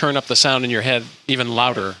you have to turn up the sound in your head even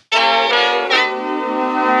louder.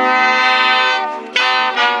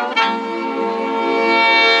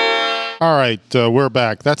 All right, we're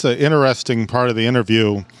back. That's an interesting part of the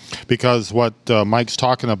interview, because what Mike's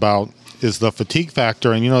talking about is the fatigue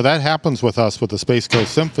factor. And, that happens with us with the Space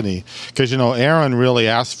Coast Symphony, because, Aaron really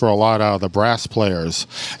asks for a lot out of the brass players.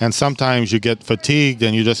 And sometimes you get fatigued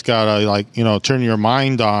and you just got to, turn your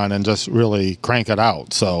mind on and just really crank it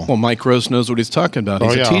out. So, well, Mike Rose knows what he's talking about.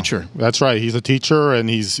 He's a teacher. That's right. He's a teacher, and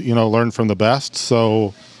he's, learned from the best.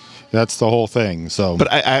 So that's the whole thing. So, but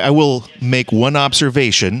I will make one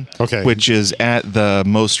observation, which is at the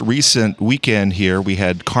most recent weekend here, we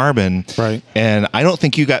had Carmen, and I don't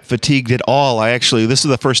think you got fatigued at all. This is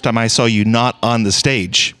the first time I saw you not on the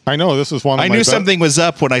stage. I know, this is one of I knew something was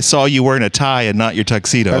up when I saw you wearing a tie and not your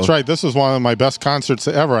tuxedo. That's right. This is one of my best concerts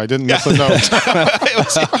ever. I didn't miss a note.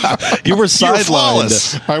 You were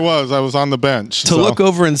sidelined. I was on the bench. To look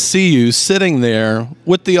over and see you sitting there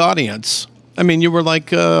with the audience. I mean, you were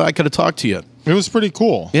like, I could have talked to you. It was pretty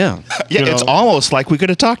cool. Yeah. Yeah, it's almost like we could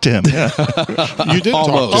have talked to him. Yeah. You did talk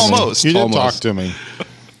to me. Almost. You did talk to me.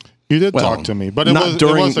 You did talk to me. But it was a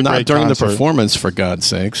great not during concert. the performance, for God's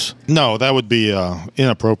sakes. No, that would be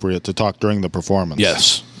inappropriate to talk during the performance.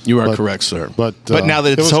 Yes. You are correct, sir. But now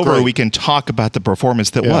that it it's was over, great. we can talk about the performance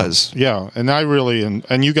that was. Yeah, and I really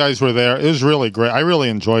and you guys were there. It was really great. I really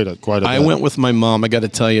enjoyed it quite a bit. I went with my mom. I got to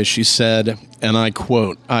tell you, she said, and I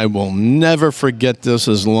quote, "I will never forget this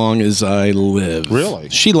as long as I live." Really?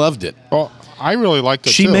 She loved it. Well, I really liked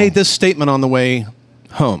it She too. made this statement on the way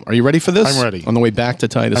home. Are you ready for this? I'm ready. On the way back to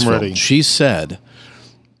Titusville. I'm ready. She said,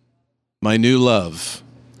 "My new love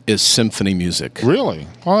is symphony music." Really?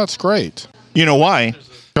 Oh, that's great. You know why?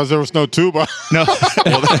 Because there was no tuba. No.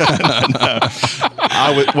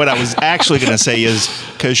 What I was actually going to say is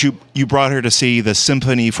because you brought her to see the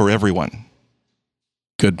Symphony for Everyone.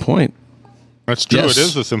 Good point. That's true. Yes. It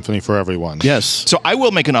is a symphony for everyone. Yes. So I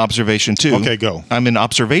will make an observation too. Okay, go. I'm in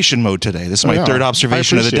observation mode today. This is my yeah. third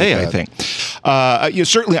observation of the day. I I think.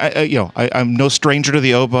 Certainly, I'm no stranger to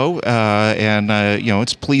the oboe, and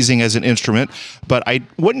it's pleasing as an instrument. But I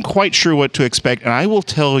wasn't quite sure what to expect, and I will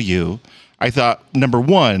tell you, I thought number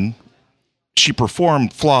one, she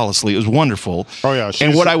performed flawlessly. It was wonderful. Oh, yeah, And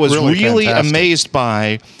she's what I was really fantastic. amazed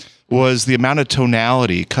by was the amount of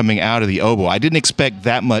tonality coming out of the oboe. I didn't expect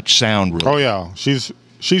that much sound. Really. Oh yeah, she's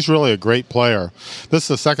really a great player. This is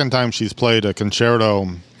the second time she's played a concerto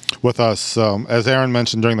with us. As Aaron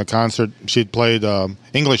mentioned during the concert, she'd played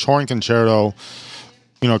English horn concerto,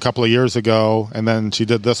 a couple of years ago, and then she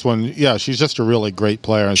did this one. Yeah, she's just a really great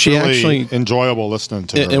player. It's She really actually- enjoyable listening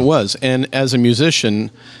to her. It was. And as a musician,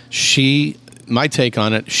 my take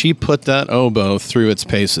on it, she put that oboe through its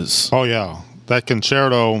paces. Oh yeah, that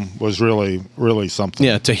concerto was really, really something.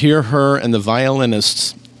 Yeah, to hear her and the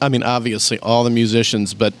violinists, I mean, obviously all the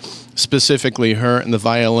musicians, but specifically her and the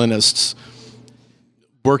violinists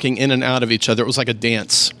working in and out of each other. It was like a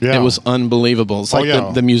dance. Yeah. It was unbelievable. It's Oh, like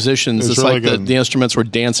yeah. the musicians, It was it's really like good. the instruments were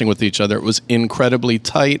dancing with each other. It was incredibly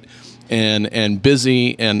tight and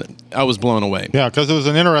busy, and I was blown away. Yeah, because it was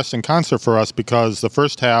an interesting concert for us because the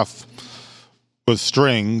first half was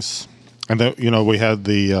strings, and then we had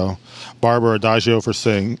the Barber Adagio for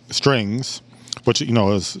strings, which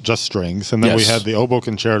is just strings, and then we Yes. had the oboe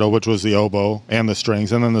concerto, which was the oboe and the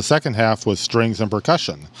strings, and then the second half was strings and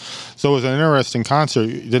percussion. So it was an interesting concert.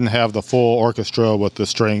 You didn't have the full orchestra with the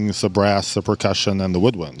strings, the brass, the percussion, and the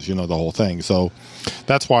woodwinds. The whole thing. So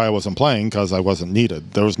that's why I wasn't playing, because I wasn't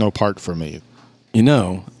needed. There was no part for me.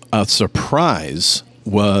 A surprise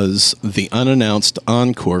was the unannounced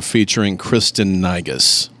encore featuring Kristen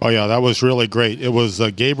Nigas. Oh yeah, that was really great. It was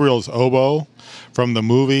Gabriel's oboe from the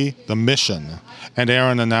movie The Mission, and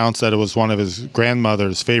Aaron announced that it was one of his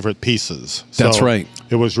grandmother's favorite pieces. That's So right.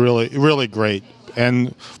 It was really, really great,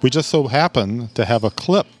 and we just so happened to have a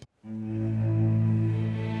clip.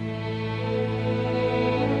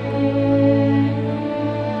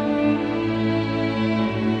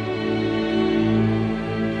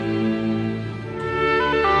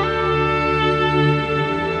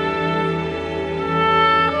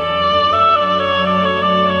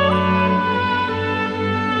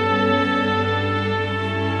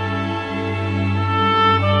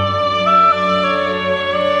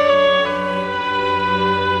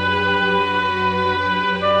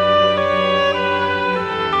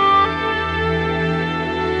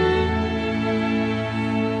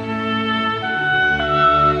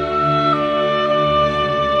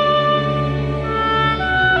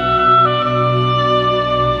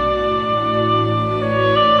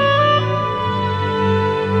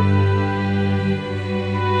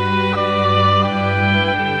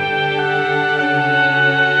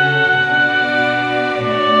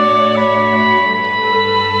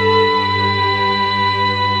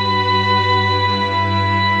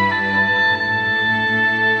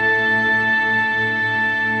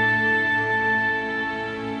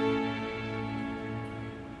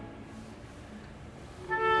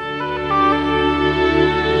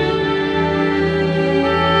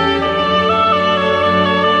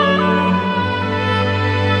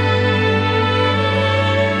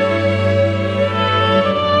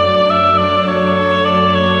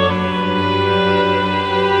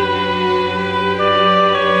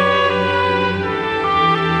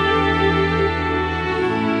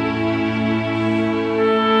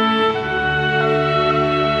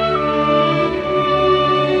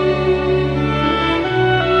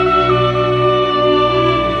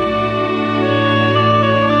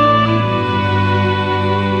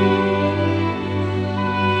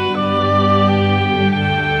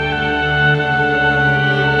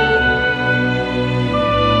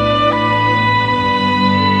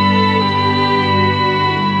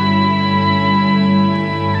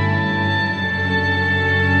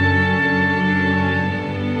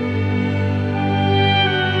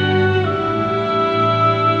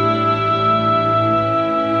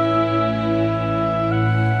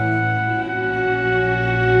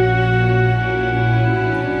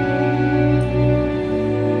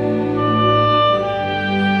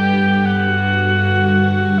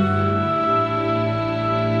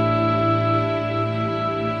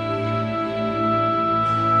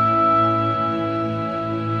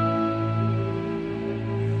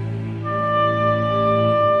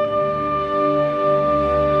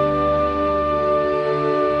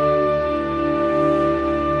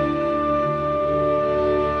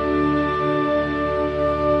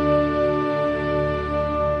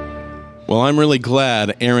 Well, I'm really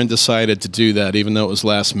glad Aaron decided to do that, even though it was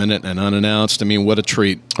last minute and unannounced. I mean, what a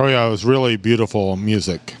treat. Oh, yeah, it was really beautiful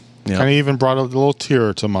music. Yeah. Kind of even brought a little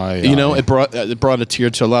tear to my You know, it brought a tear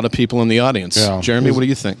to a lot of people in the audience. Yeah. Jeremy, what do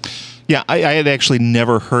you think? Yeah, I had actually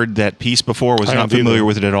never heard that piece before. Was I not haven't familiar either.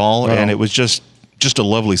 with it at all, No. and it was just a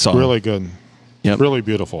lovely song. really good. Yep. Really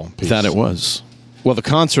beautiful piece. That it was. Well, the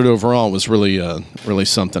concert overall was really, really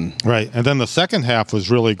something. Right. And then the second half was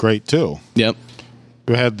really great, too. Yep.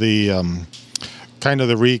 We had the kind of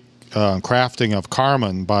the crafting of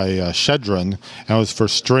Carmen by Shedrin, and it was for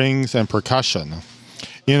strings and percussion.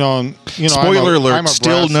 Spoiler alert, I'm a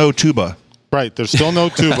still brass- no tuba. Right, there's still no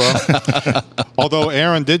tuba. Although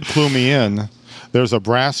Aaron did clue me in, there's a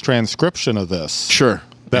brass transcription of this Sure.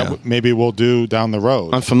 that Yeah. maybe we'll do down the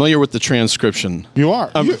road. I'm familiar with the transcription. You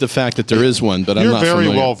are. Of the fact that there is one, but I'm You're not very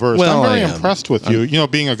familiar. well versed. Well, I'm very I am. impressed with you. You know,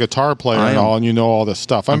 being a guitar player I and am. all, and you know all this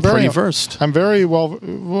stuff. I'm very pretty versed. I'm very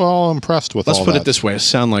well impressed with Let's all put that. it this way. I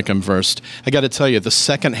sound like I'm versed. I got to tell you, the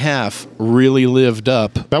second half really lived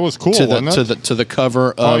up. That was cool, to the, wasn't it? to the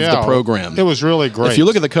cover Oh, of yeah. the program. It was really great. If you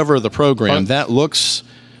look at the cover of the program, But- it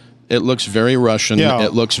looks very Russian. Yeah.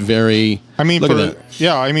 It looks very. I mean, look for, at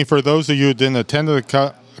that. for those of you who didn't attend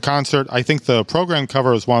the concert, I think the program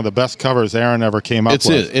cover is one of the best covers Aaron ever came up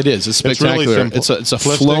with. It is. It's really spectacular. simple. It's a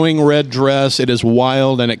Simplistic. flowing red dress. It is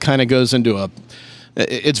wild, and it kind of goes into a.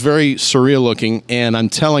 It's very surreal looking, and I'm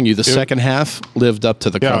telling you, the second half lived up to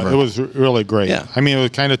the Yeah, cover. it was really great. Yeah. I mean,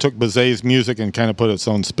 it kind of took Bizet's music and kind of put its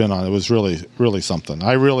own spin on it. It was really, really something.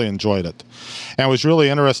 I really enjoyed it. And it was really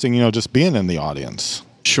interesting, just being in the audience.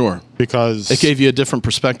 Sure. Because It gave you a different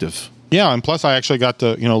perspective. yeah, and plus I actually got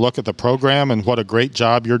to, look at the program and what a great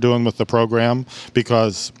job you're doing with the program,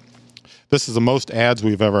 because this is the most ads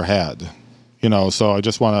we've ever had. So I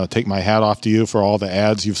just want to take my hat off to you for all the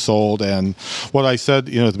ads you've sold. And what I said,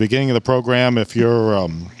 at the beginning of the program, if you're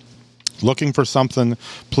looking for something,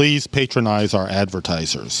 please patronize our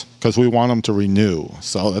advertisers, because we want them to renew.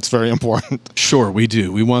 So that's very important. Sure, we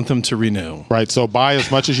do. We want them to renew. Right. So buy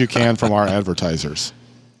as much as you can from our advertisers.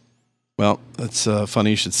 Well, that's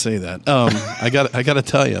funny you should say that. I got to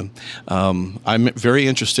tell you, I'm very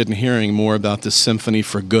interested in hearing more about this Symphony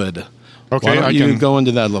for Good. Okay, Why don't I you can- go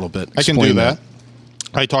into that a little bit? I can Explain do that.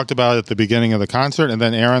 I talked about it at the beginning of the concert, and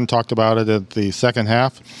then Aaron talked about it at the second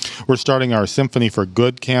half. We're starting our Symphony for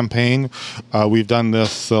Good campaign. We've done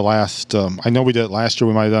this the last, I know we did it last year,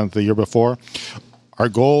 we might have done it the year before. Our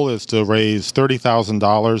goal is to raise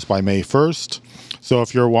 $30,000 by May 1st. So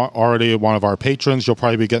if you're already one of our patrons, you'll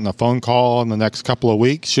probably be getting a phone call in the next couple of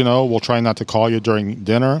weeks. We'll try not to call you during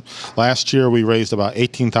dinner. Last year, we raised about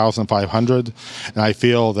 $18,500, and I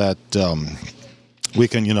feel that we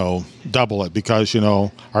can, double it, because,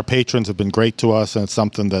 our patrons have been great to us, and it's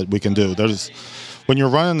something that we can do. When you're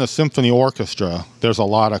running the symphony orchestra, there's a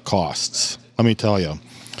lot of costs. Let me tell you.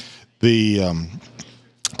 The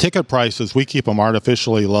ticket prices, we keep them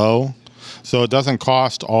artificially low, so it doesn't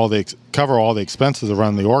cover all the expenses of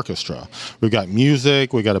running the orchestra. We've got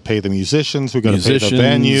music, we got to pay the musicians, we got to pay the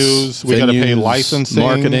venues, we got to pay licensing,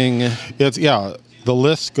 marketing. The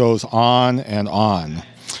list goes on and on.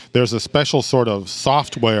 There's a special sort of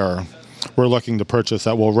software we're looking to purchase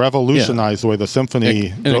that will revolutionize the way the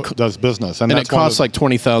symphony does business, And it costs like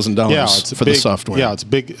 $20,000 for the software. Yeah,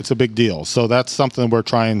 it's a big deal. So that's something we're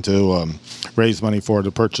trying to raise money for,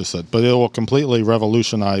 to purchase it. But it will completely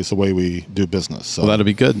revolutionize the way we do business. So Well, that'll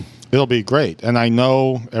be good. it'll be great, and I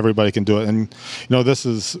know everybody can do it. And this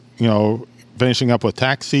is finishing up with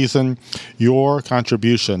tax season. Your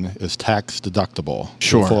contribution is tax deductible to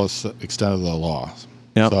Sure. the fullest extent of the law.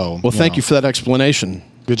 Yeah. So, well, thank you for that explanation.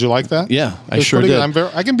 Did you like that? Yeah, I It's sure pretty did.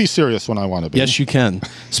 good. I can be serious when I want to be. Yes, you can.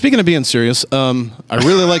 Speaking of being serious, I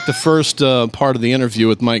really like the first part of the interview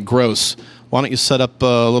with Mike Gross. Why don't you set up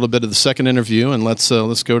a little bit of the second interview, and let's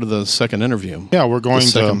go to the second interview. Yeah, we're going the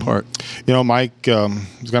second part. Mike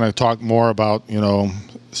is going to talk more about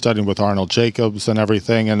studying with Arnold Jacobs and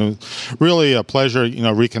everything, and it was really a pleasure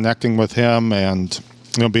reconnecting with him and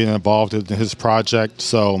being involved in his project.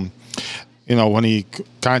 So when he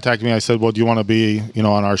contacted me, I said, well, do you want to be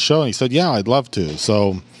on our show? And he said, yeah, I'd love to.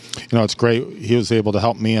 So it's great. He was able to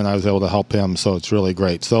help me, and I was able to help him, so it's really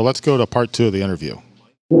great. So let's go to part 2 of the interview.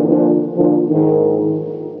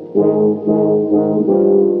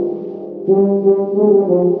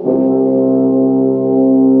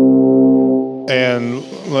 And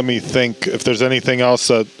let me think if there's anything else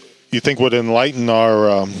that you think would enlighten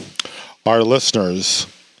our listeners.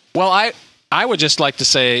 Well, I would just like to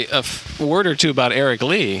say a word or two about Eric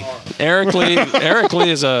Lee. Eric Lee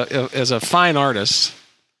is a fine artist,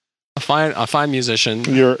 a fine musician.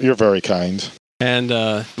 You're very kind. And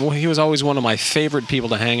well, he was always one of my favorite people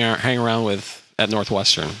to hang around with at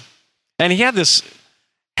Northwestern. And he had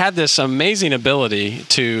this amazing ability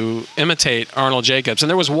to imitate Arnold Jacobs. And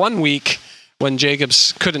there was one week when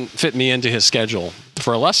Jacobs couldn't fit me into his schedule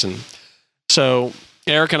for a lesson. So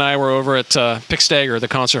Eric and I were over at Pick Stager, the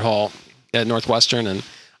concert hall at Northwestern, and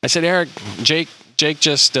I said, Eric, Jake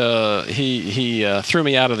just he threw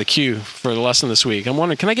me out of the queue for the lesson this week. I'm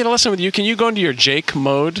wondering, can I get a lesson with you? Can you go into your Jake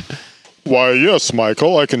mode? Why, yes,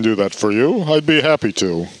 Michael, I can do that for you. I'd be happy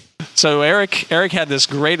to. So Eric had this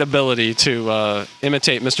great ability to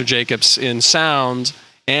imitate Mr. Jacobs in sound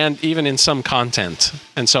and even in some content.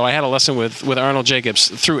 And so I had a lesson with Arnold Jacobs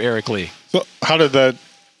through Eric Lee. So how did that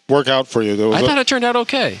work out for you? I thought it turned out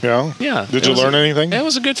okay. Yeah? Yeah. Did you learn anything? It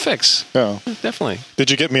was a good fix. Yeah. Definitely.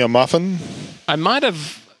 Did you get me a muffin? I might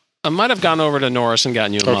have gone over to Norris and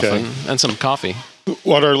gotten you a muffin and some coffee.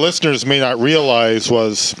 What our listeners may not realize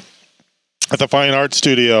was at the Fine Art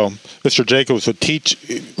Studio, Mr. Jacobs would teach.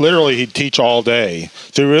 Literally, he'd teach all day.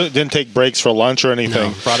 So he really didn't take breaks for lunch or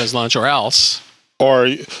anything. No, brought his lunch or else. Or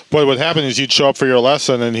what would happen is you'd show up for your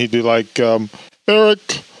lesson and he'd be like,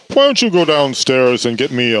 Eric, why don't you go downstairs and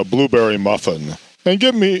get me a blueberry muffin and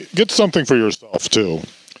get something for yourself too.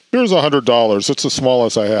 Here's $100. It's the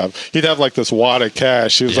smallest I have. He'd have like this wad of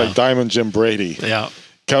cash. He was like Diamond Jim Brady. Yeah.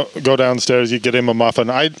 Go downstairs, you get him a muffin.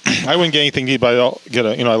 I wouldn't get anything to eat, but I'll get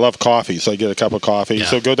I love coffee, so I get a cup of coffee. Yeah.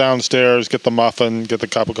 So go downstairs, get the muffin, get the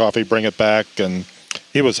cup of coffee, bring it back, and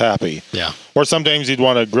he was happy. Yeah. Or sometimes he'd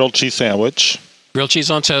want a grilled cheese sandwich. Grilled cheese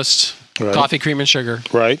on toast, coffee, cream, and sugar.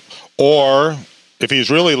 Right. Or if he's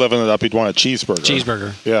really living it up, he'd want a cheeseburger.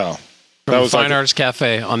 Cheeseburger. Yeah. From That was Fine Arts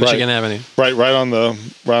Cafe on Michigan Avenue. Right on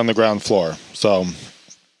the ground floor. So.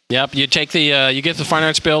 Yep. You take you get the Fine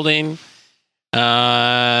Arts building. Once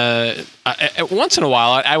in a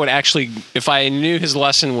while, I would actually, if I knew his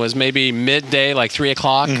lesson was maybe midday, like 3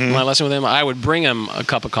 o'clock, my lesson with him, I would bring him a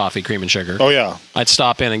cup of coffee, cream and sugar. Oh yeah. I'd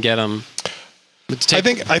stop in and get him. I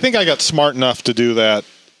think I got smart enough to do that.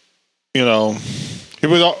 He would,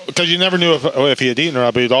 because you never knew if he had eaten or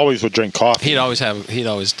not, but he'd always would drink coffee. He'd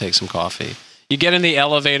always take some coffee. You get in the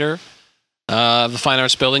elevator of the Fine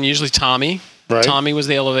Arts building. Usually Tommy. Right. Tommy was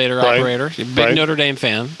the elevator operator. Big Notre Dame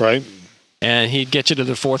fan. Right. And he'd get you to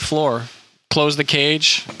the 4th floor, close the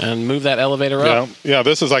cage, and move that elevator up. Yeah.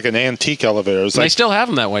 This is like an antique elevator. They still have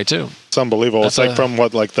them that way too. It's unbelievable. It's like from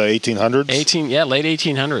what, like the 1800s? Late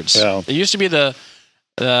 1800s. Yeah. It used to be the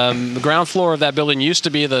ground floor of that building used to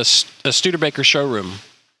be the Studebaker showroom.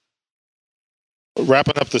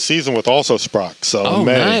 Wrapping up the season with also Sprock. So in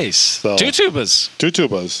May. Nice. So, 2 tubas. 2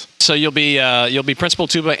 tubas. So you'll be principal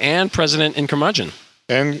tuba and president in curmudgeon.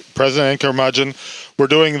 And President Curmudgeon, we're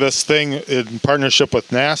doing this thing in partnership with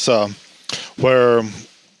NASA where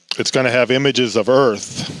it's going to have images of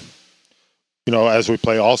Earth, as we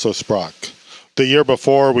play also Sprock. The year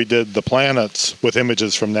before, we did the planets with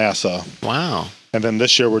images from NASA. Wow. And then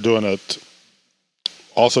this year, we're doing it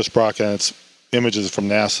also Sprock, and it's images from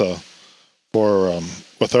NASA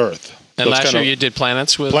with Earth. And last year you did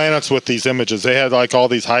planets with these images. They had like all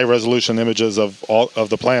these high resolution images of all of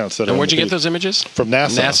the planets that. And where'd you get those images? From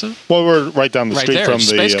NASA. NASA? Well, we're right down the street there, from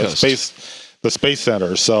the Space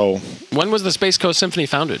Center. So. When was the Space Coast Symphony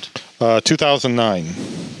founded? 2009.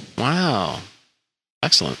 Wow.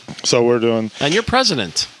 Excellent. So we're doing. And you're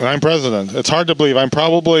president. I'm president. It's hard to believe. I'm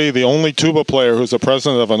probably the only tuba player who's a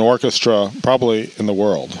president of an orchestra, probably in the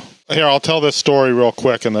world. Here, I'll tell this story real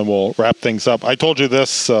quick, and then we'll wrap things up. I told you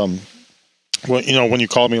this. When you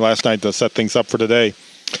called me last night to set things up for today,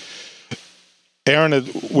 Aaron,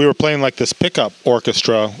 we were playing like this pickup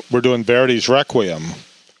orchestra. We're doing Verdi's Requiem,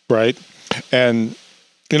 right? And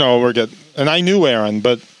and I knew Aaron,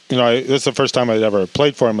 but this is the first time I'd ever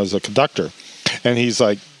played for him as a conductor. And he's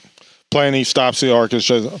like playing. He stops the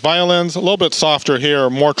orchestra. Violins a little bit softer here,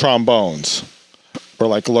 more trombones. We're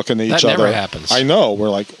like looking at each other. That never happens. I know.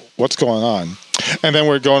 We're like, what's going on? And then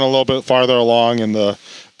we're going a little bit farther along in the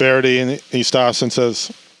Verdi, and he stops and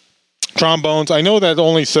says, trombones, I know that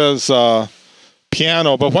only says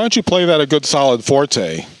piano, but why don't you play that a good solid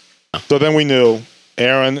forte? So then we knew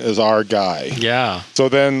Aaron is our guy. Yeah. So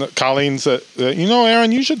then Colleen said,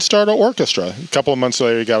 Aaron, you should start an orchestra. A couple of months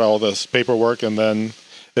later, he got all this paperwork, and then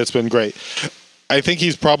it's been great. I think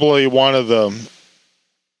he's probably one of the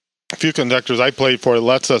few conductors I played for that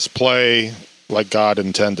lets us play like God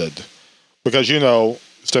intended. Because,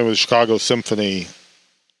 staying with the Chicago Symphony,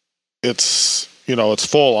 it's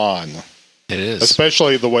full on. It is.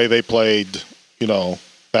 Especially the way they played,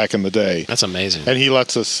 back in the day. That's amazing. And he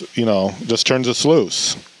lets us, just turns us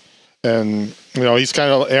loose. And, Aaron's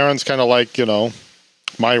kind of like,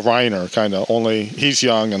 my Reiner, kind of. Only he's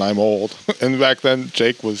young and I'm old. And back then,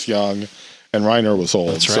 Jake was young and Reiner was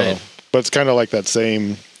old. That's right. So, but it's kind of like that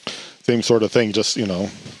same sort of thing. Just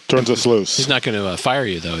turns us loose. He's not going to fire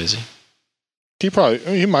you, though, is he?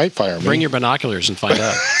 He might fire me. Bring your binoculars and find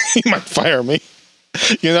out. He might fire me.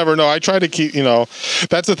 You never know. I try to keep.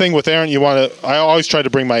 That's the thing with Aaron. I always try to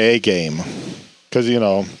bring my A game because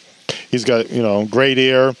he's got great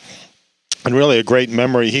ear and really a great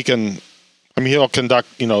memory. He'll conduct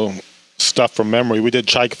stuff from memory. We did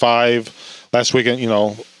Chike 5 last weekend.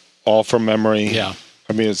 All from memory. Yeah.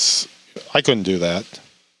 I couldn't do that.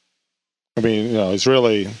 He's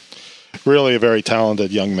really a very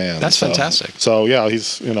talented young man. That's fantastic. So yeah,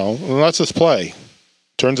 he's lets us play,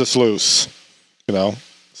 turns us loose.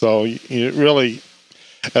 So you really,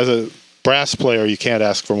 as a brass player, you can't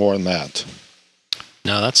ask for more than that.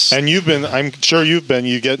 No, that's. And I'm sure you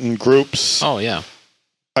get in groups. Oh yeah.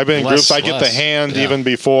 I've been in groups. I get the hand even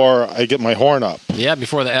before I get my horn up. Yeah,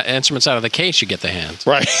 before the instrument's out of the case, you get the hand.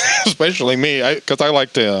 Right, especially me, because I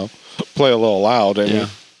like to play a little loud and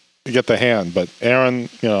you get the hand. But Aaron,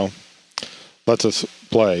 lets us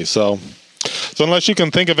play. So unless you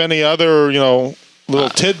can think of any other, little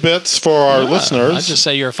tidbits for our listeners. I'd just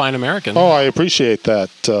say you're a fine American. Oh, I appreciate that.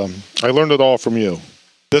 I learned it all from you.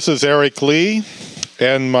 This is Eric Lee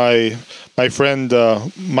and my friend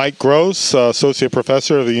Mike Gross, Associate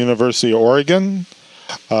Professor of the University of Oregon.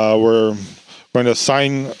 We're going to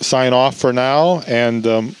sign off for now.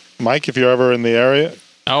 And Mike, if you're ever in the area.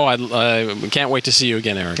 Oh, I can't wait to see you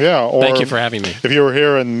again, Eric. Yeah. Thank you for having me. If you were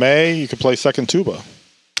here in May, you could play second tuba.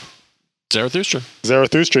 Zarathustra.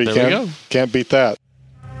 Zarathustra. You can't beat that.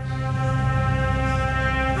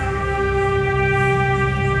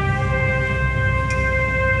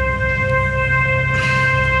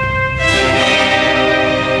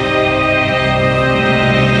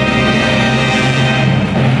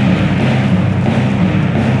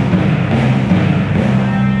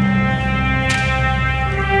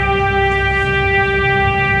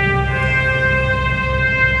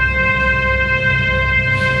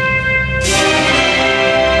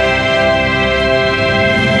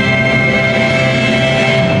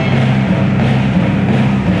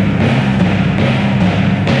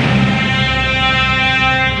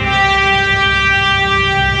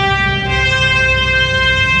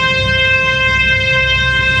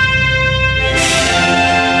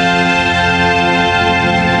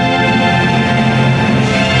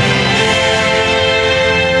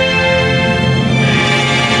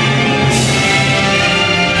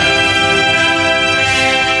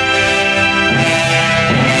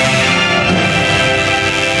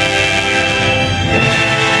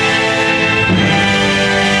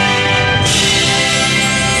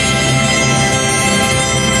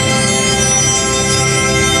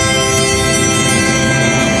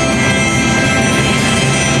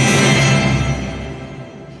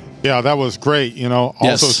 Yeah, that was great.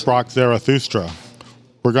 Also Sprach Zarathustra.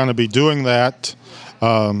 We're going to be doing that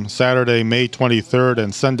Saturday, May 23rd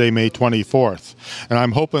and Sunday, May 24th. And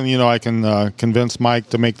I'm hoping, I can convince Mike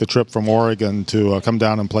to make the trip from Oregon to come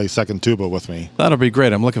down and play second tuba with me. That'll be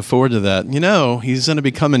great. I'm looking forward to that. He's going to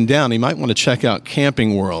be coming down. He might want to check out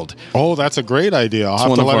Camping World. Oh, that's a great idea. I'll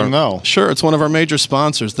have to let him know. Sure. It's one of our major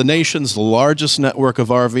sponsors, the nation's largest network of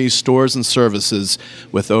RV stores and services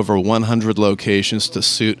with over 100 locations to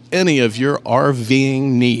suit any of your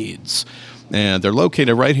RVing needs. And they're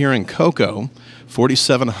located right here in Cocoa,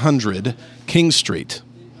 4700 King Street.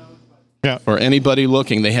 Yeah. For anybody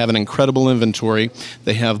looking, they have an incredible inventory.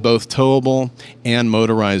 They have both towable and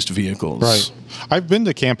motorized vehicles. Right. I've been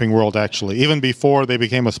to Camping World, actually, even before they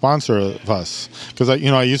became a sponsor of us. Because, I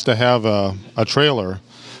used to have a trailer,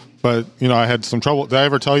 but, I had some trouble. Did I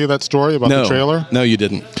ever tell you that story about the trailer? No, you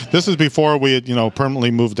didn't. This is before we had,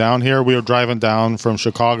 permanently moved down here. We were driving down from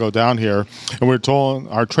Chicago down here, and we were towing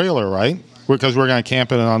our trailer, right? Because we're going to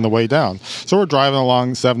camp it on the way down. So we're driving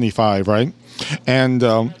along 75, right? And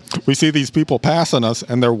we see these people passing us,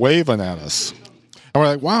 and they're waving at us. And we're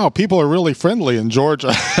like, wow, people are really friendly in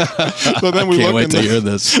Georgia. So then we Can't wait to hear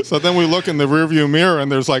this. So then we look in the rearview mirror,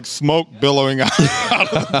 and there's like smoke billowing out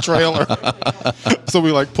of the trailer. So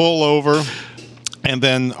we pull over, and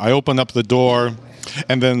then I open up the door,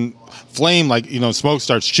 and then flame, smoke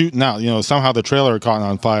starts shooting out. Somehow the trailer caught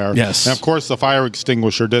on fire. Yes. And of course the fire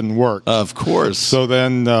extinguisher didn't work. Of course. So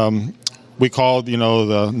then we called, the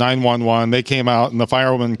 911. They came out, and the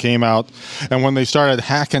firemen came out. And when they started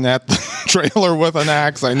hacking at the trailer with an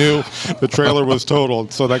axe, I knew the trailer was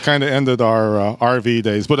totaled. So that kind of ended our RV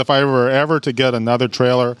days. But if I were ever to get another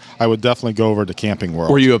trailer, I would definitely go over to Camping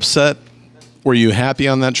World. Were you upset? Were you happy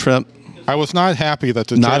on that trip? I was not happy that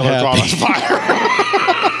the trailer caught on fire.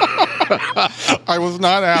 I was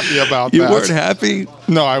not happy about You that. weren't happy?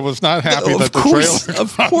 No, I was not happy that the trailer.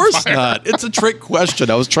 Of course not. It's a trick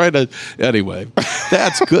question. I was trying to. Anyway,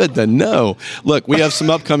 that's good to know. Look, we have some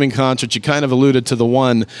upcoming concerts. You kind of alluded to the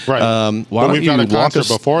one. Right. Why But don't we've you got a walk concert us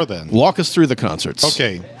before then. Walk us through the concerts.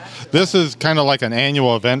 Okay. This is kind of like an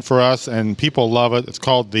annual event for us, and people love it. It's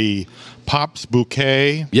called the Pops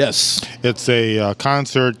Bouquet. Yes. It's a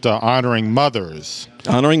concert honoring mothers.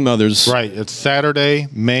 Honoring mothers. Right. It's Saturday,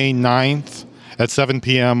 May 9th at 7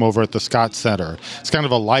 p.m. over at the Scott Center. It's kind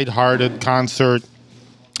of a lighthearted concert.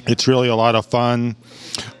 It's really a lot of fun.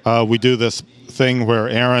 We do this thing where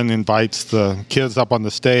Aaron invites the kids up on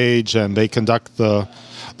the stage, and they conduct the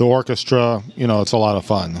orchestra. You know, it's a lot of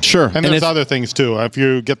fun. Sure. And there's other things too. If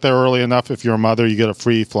you get there early enough, if you're a mother, you get a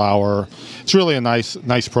free flower. It's really a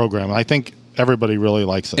nice program. I think everybody really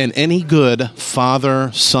likes it. And any good father,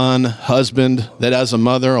 son, husband that has a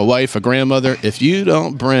mother, a wife, a grandmother, if you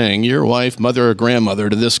don't bring your wife, mother, or grandmother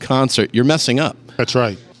to this concert, you're messing up. That's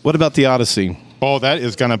right. What about the Odyssey? Oh, that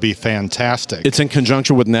is going to be fantastic. It's in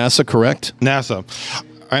conjunction with NASA, correct? NASA.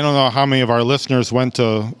 I don't know how many of our listeners went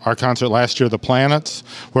to our concert last year, The Planets,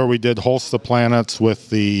 where we did Holst the Planets with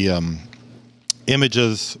the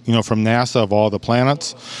images, from NASA of all the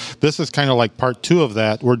planets. This is kind of like part 2 of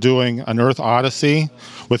that. We're doing an Earth Odyssey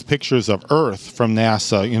with pictures of Earth from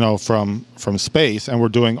NASA, from space, and we're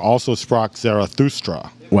doing also Sprach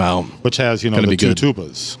Zarathustra. Wow. Which has, the 2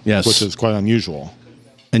 tubas, yes, which is quite unusual.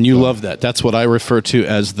 And you love that. That's what I refer to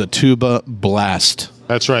as the tuba blast.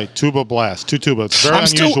 That's right, tuba blast, 2 tubas. It's very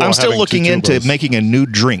unusual. I'm still looking into making a new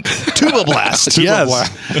drink. Tuba blast. Yes.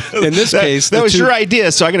 Blast. In this case, that was your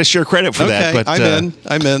idea, so I got to share credit for that. But I'm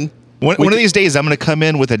in. One of these days, I'm going to come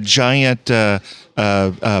in with a giant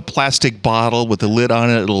plastic bottle with a lid on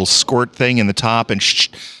it, a little squirt thing in the top, and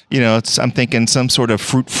I'm thinking some sort of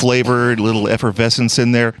fruit flavored little effervescence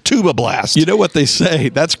in there. Tuba blast. You know what they say?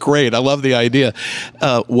 That's great. I love the idea.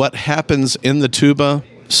 What happens in the tuba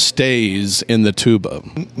stays in the tuba.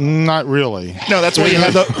 Not really. No, that's why you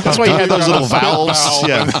have those little valves.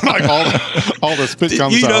 Yeah, like all the spit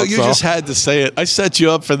comes out. You just had to say it. I set you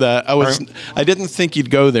up for that. I didn't think you'd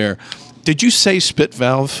go there. Did you say spit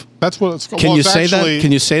valve? That's what it's called. Can you say that?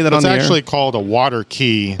 Can you say that on the air? It's actually called a water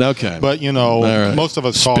key. Okay. But right. Most of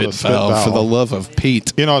us call it a spit valve. For the love of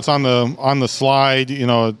Pete. It's on the slide.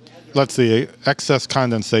 It lets the excess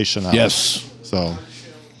condensation out. Yes. So.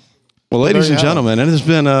 Well, ladies and gentlemen, it has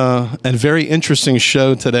been a very interesting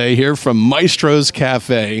show today here from Maestro's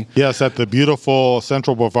Cafe. Yes, at the beautiful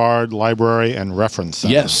Central Boulevard Library and Reference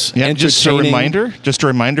Center. Yes. And just a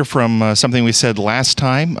reminder from something we said last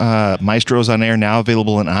time, Maestro's on Air now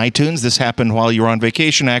available in iTunes. This happened while you were on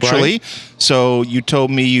vacation, actually. Right. So you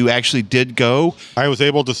told me you actually did go. I was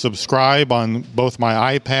able to subscribe on both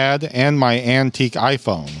my iPad and my antique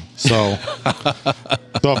iPhone. So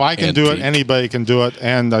if I can do it, anybody can do it.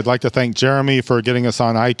 And I'd like to thank Jeremy for getting us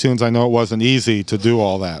on iTunes. I know it wasn't easy to do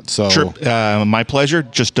all that. So sure, my pleasure.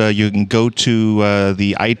 Just you can go to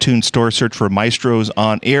the iTunes store, search for Maestro's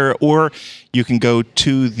on Air, or you can go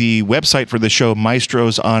to the website for the show,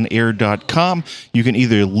 maestrosonair.com. You can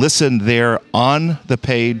either listen there on the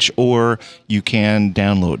page, or you can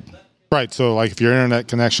download. Right, so like if your internet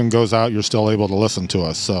connection goes out, you're still able to listen to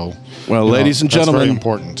us. So, well, ladies and gentlemen, that's very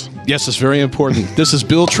important. Yes, it's very important. This is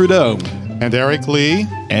Bill Trudeau and Eric Lee,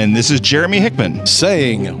 and this is Jeremy Hickman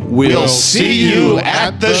saying, "We'll see you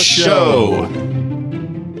at the show."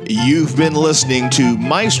 You've been listening to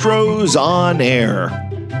Maestro's on Air,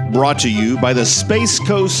 brought to you by the Space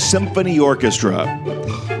Coast Symphony Orchestra.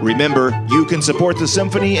 Remember, you can support the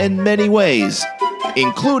symphony in many ways,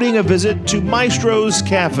 including a visit to Maestro's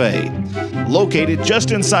Cafe, located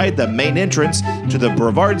just inside the main entrance to the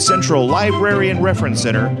Brevard Central Library and Reference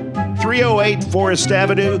Center, 308 Forest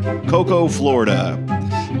Avenue, Cocoa, Florida.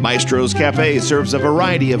 Maestro's Cafe serves a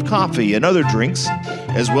variety of coffee and other drinks,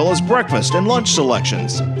 as well as breakfast and lunch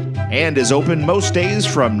selections, and is open most days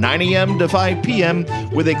from 9 a.m. to 5 p.m.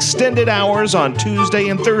 with extended hours on Tuesday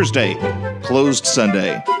and Thursday, closed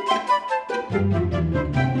Sunday.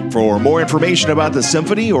 For more information about the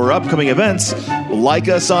symphony or upcoming events, like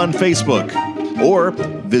us on Facebook or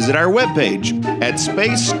visit our webpage at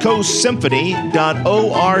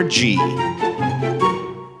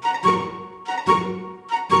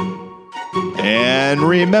spacecoastsymphony.org. And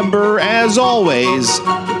remember, as always,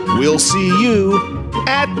 we'll see you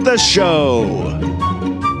at the show.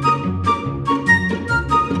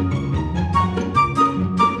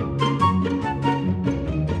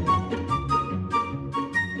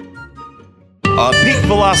 A Peak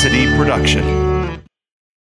Velocity production.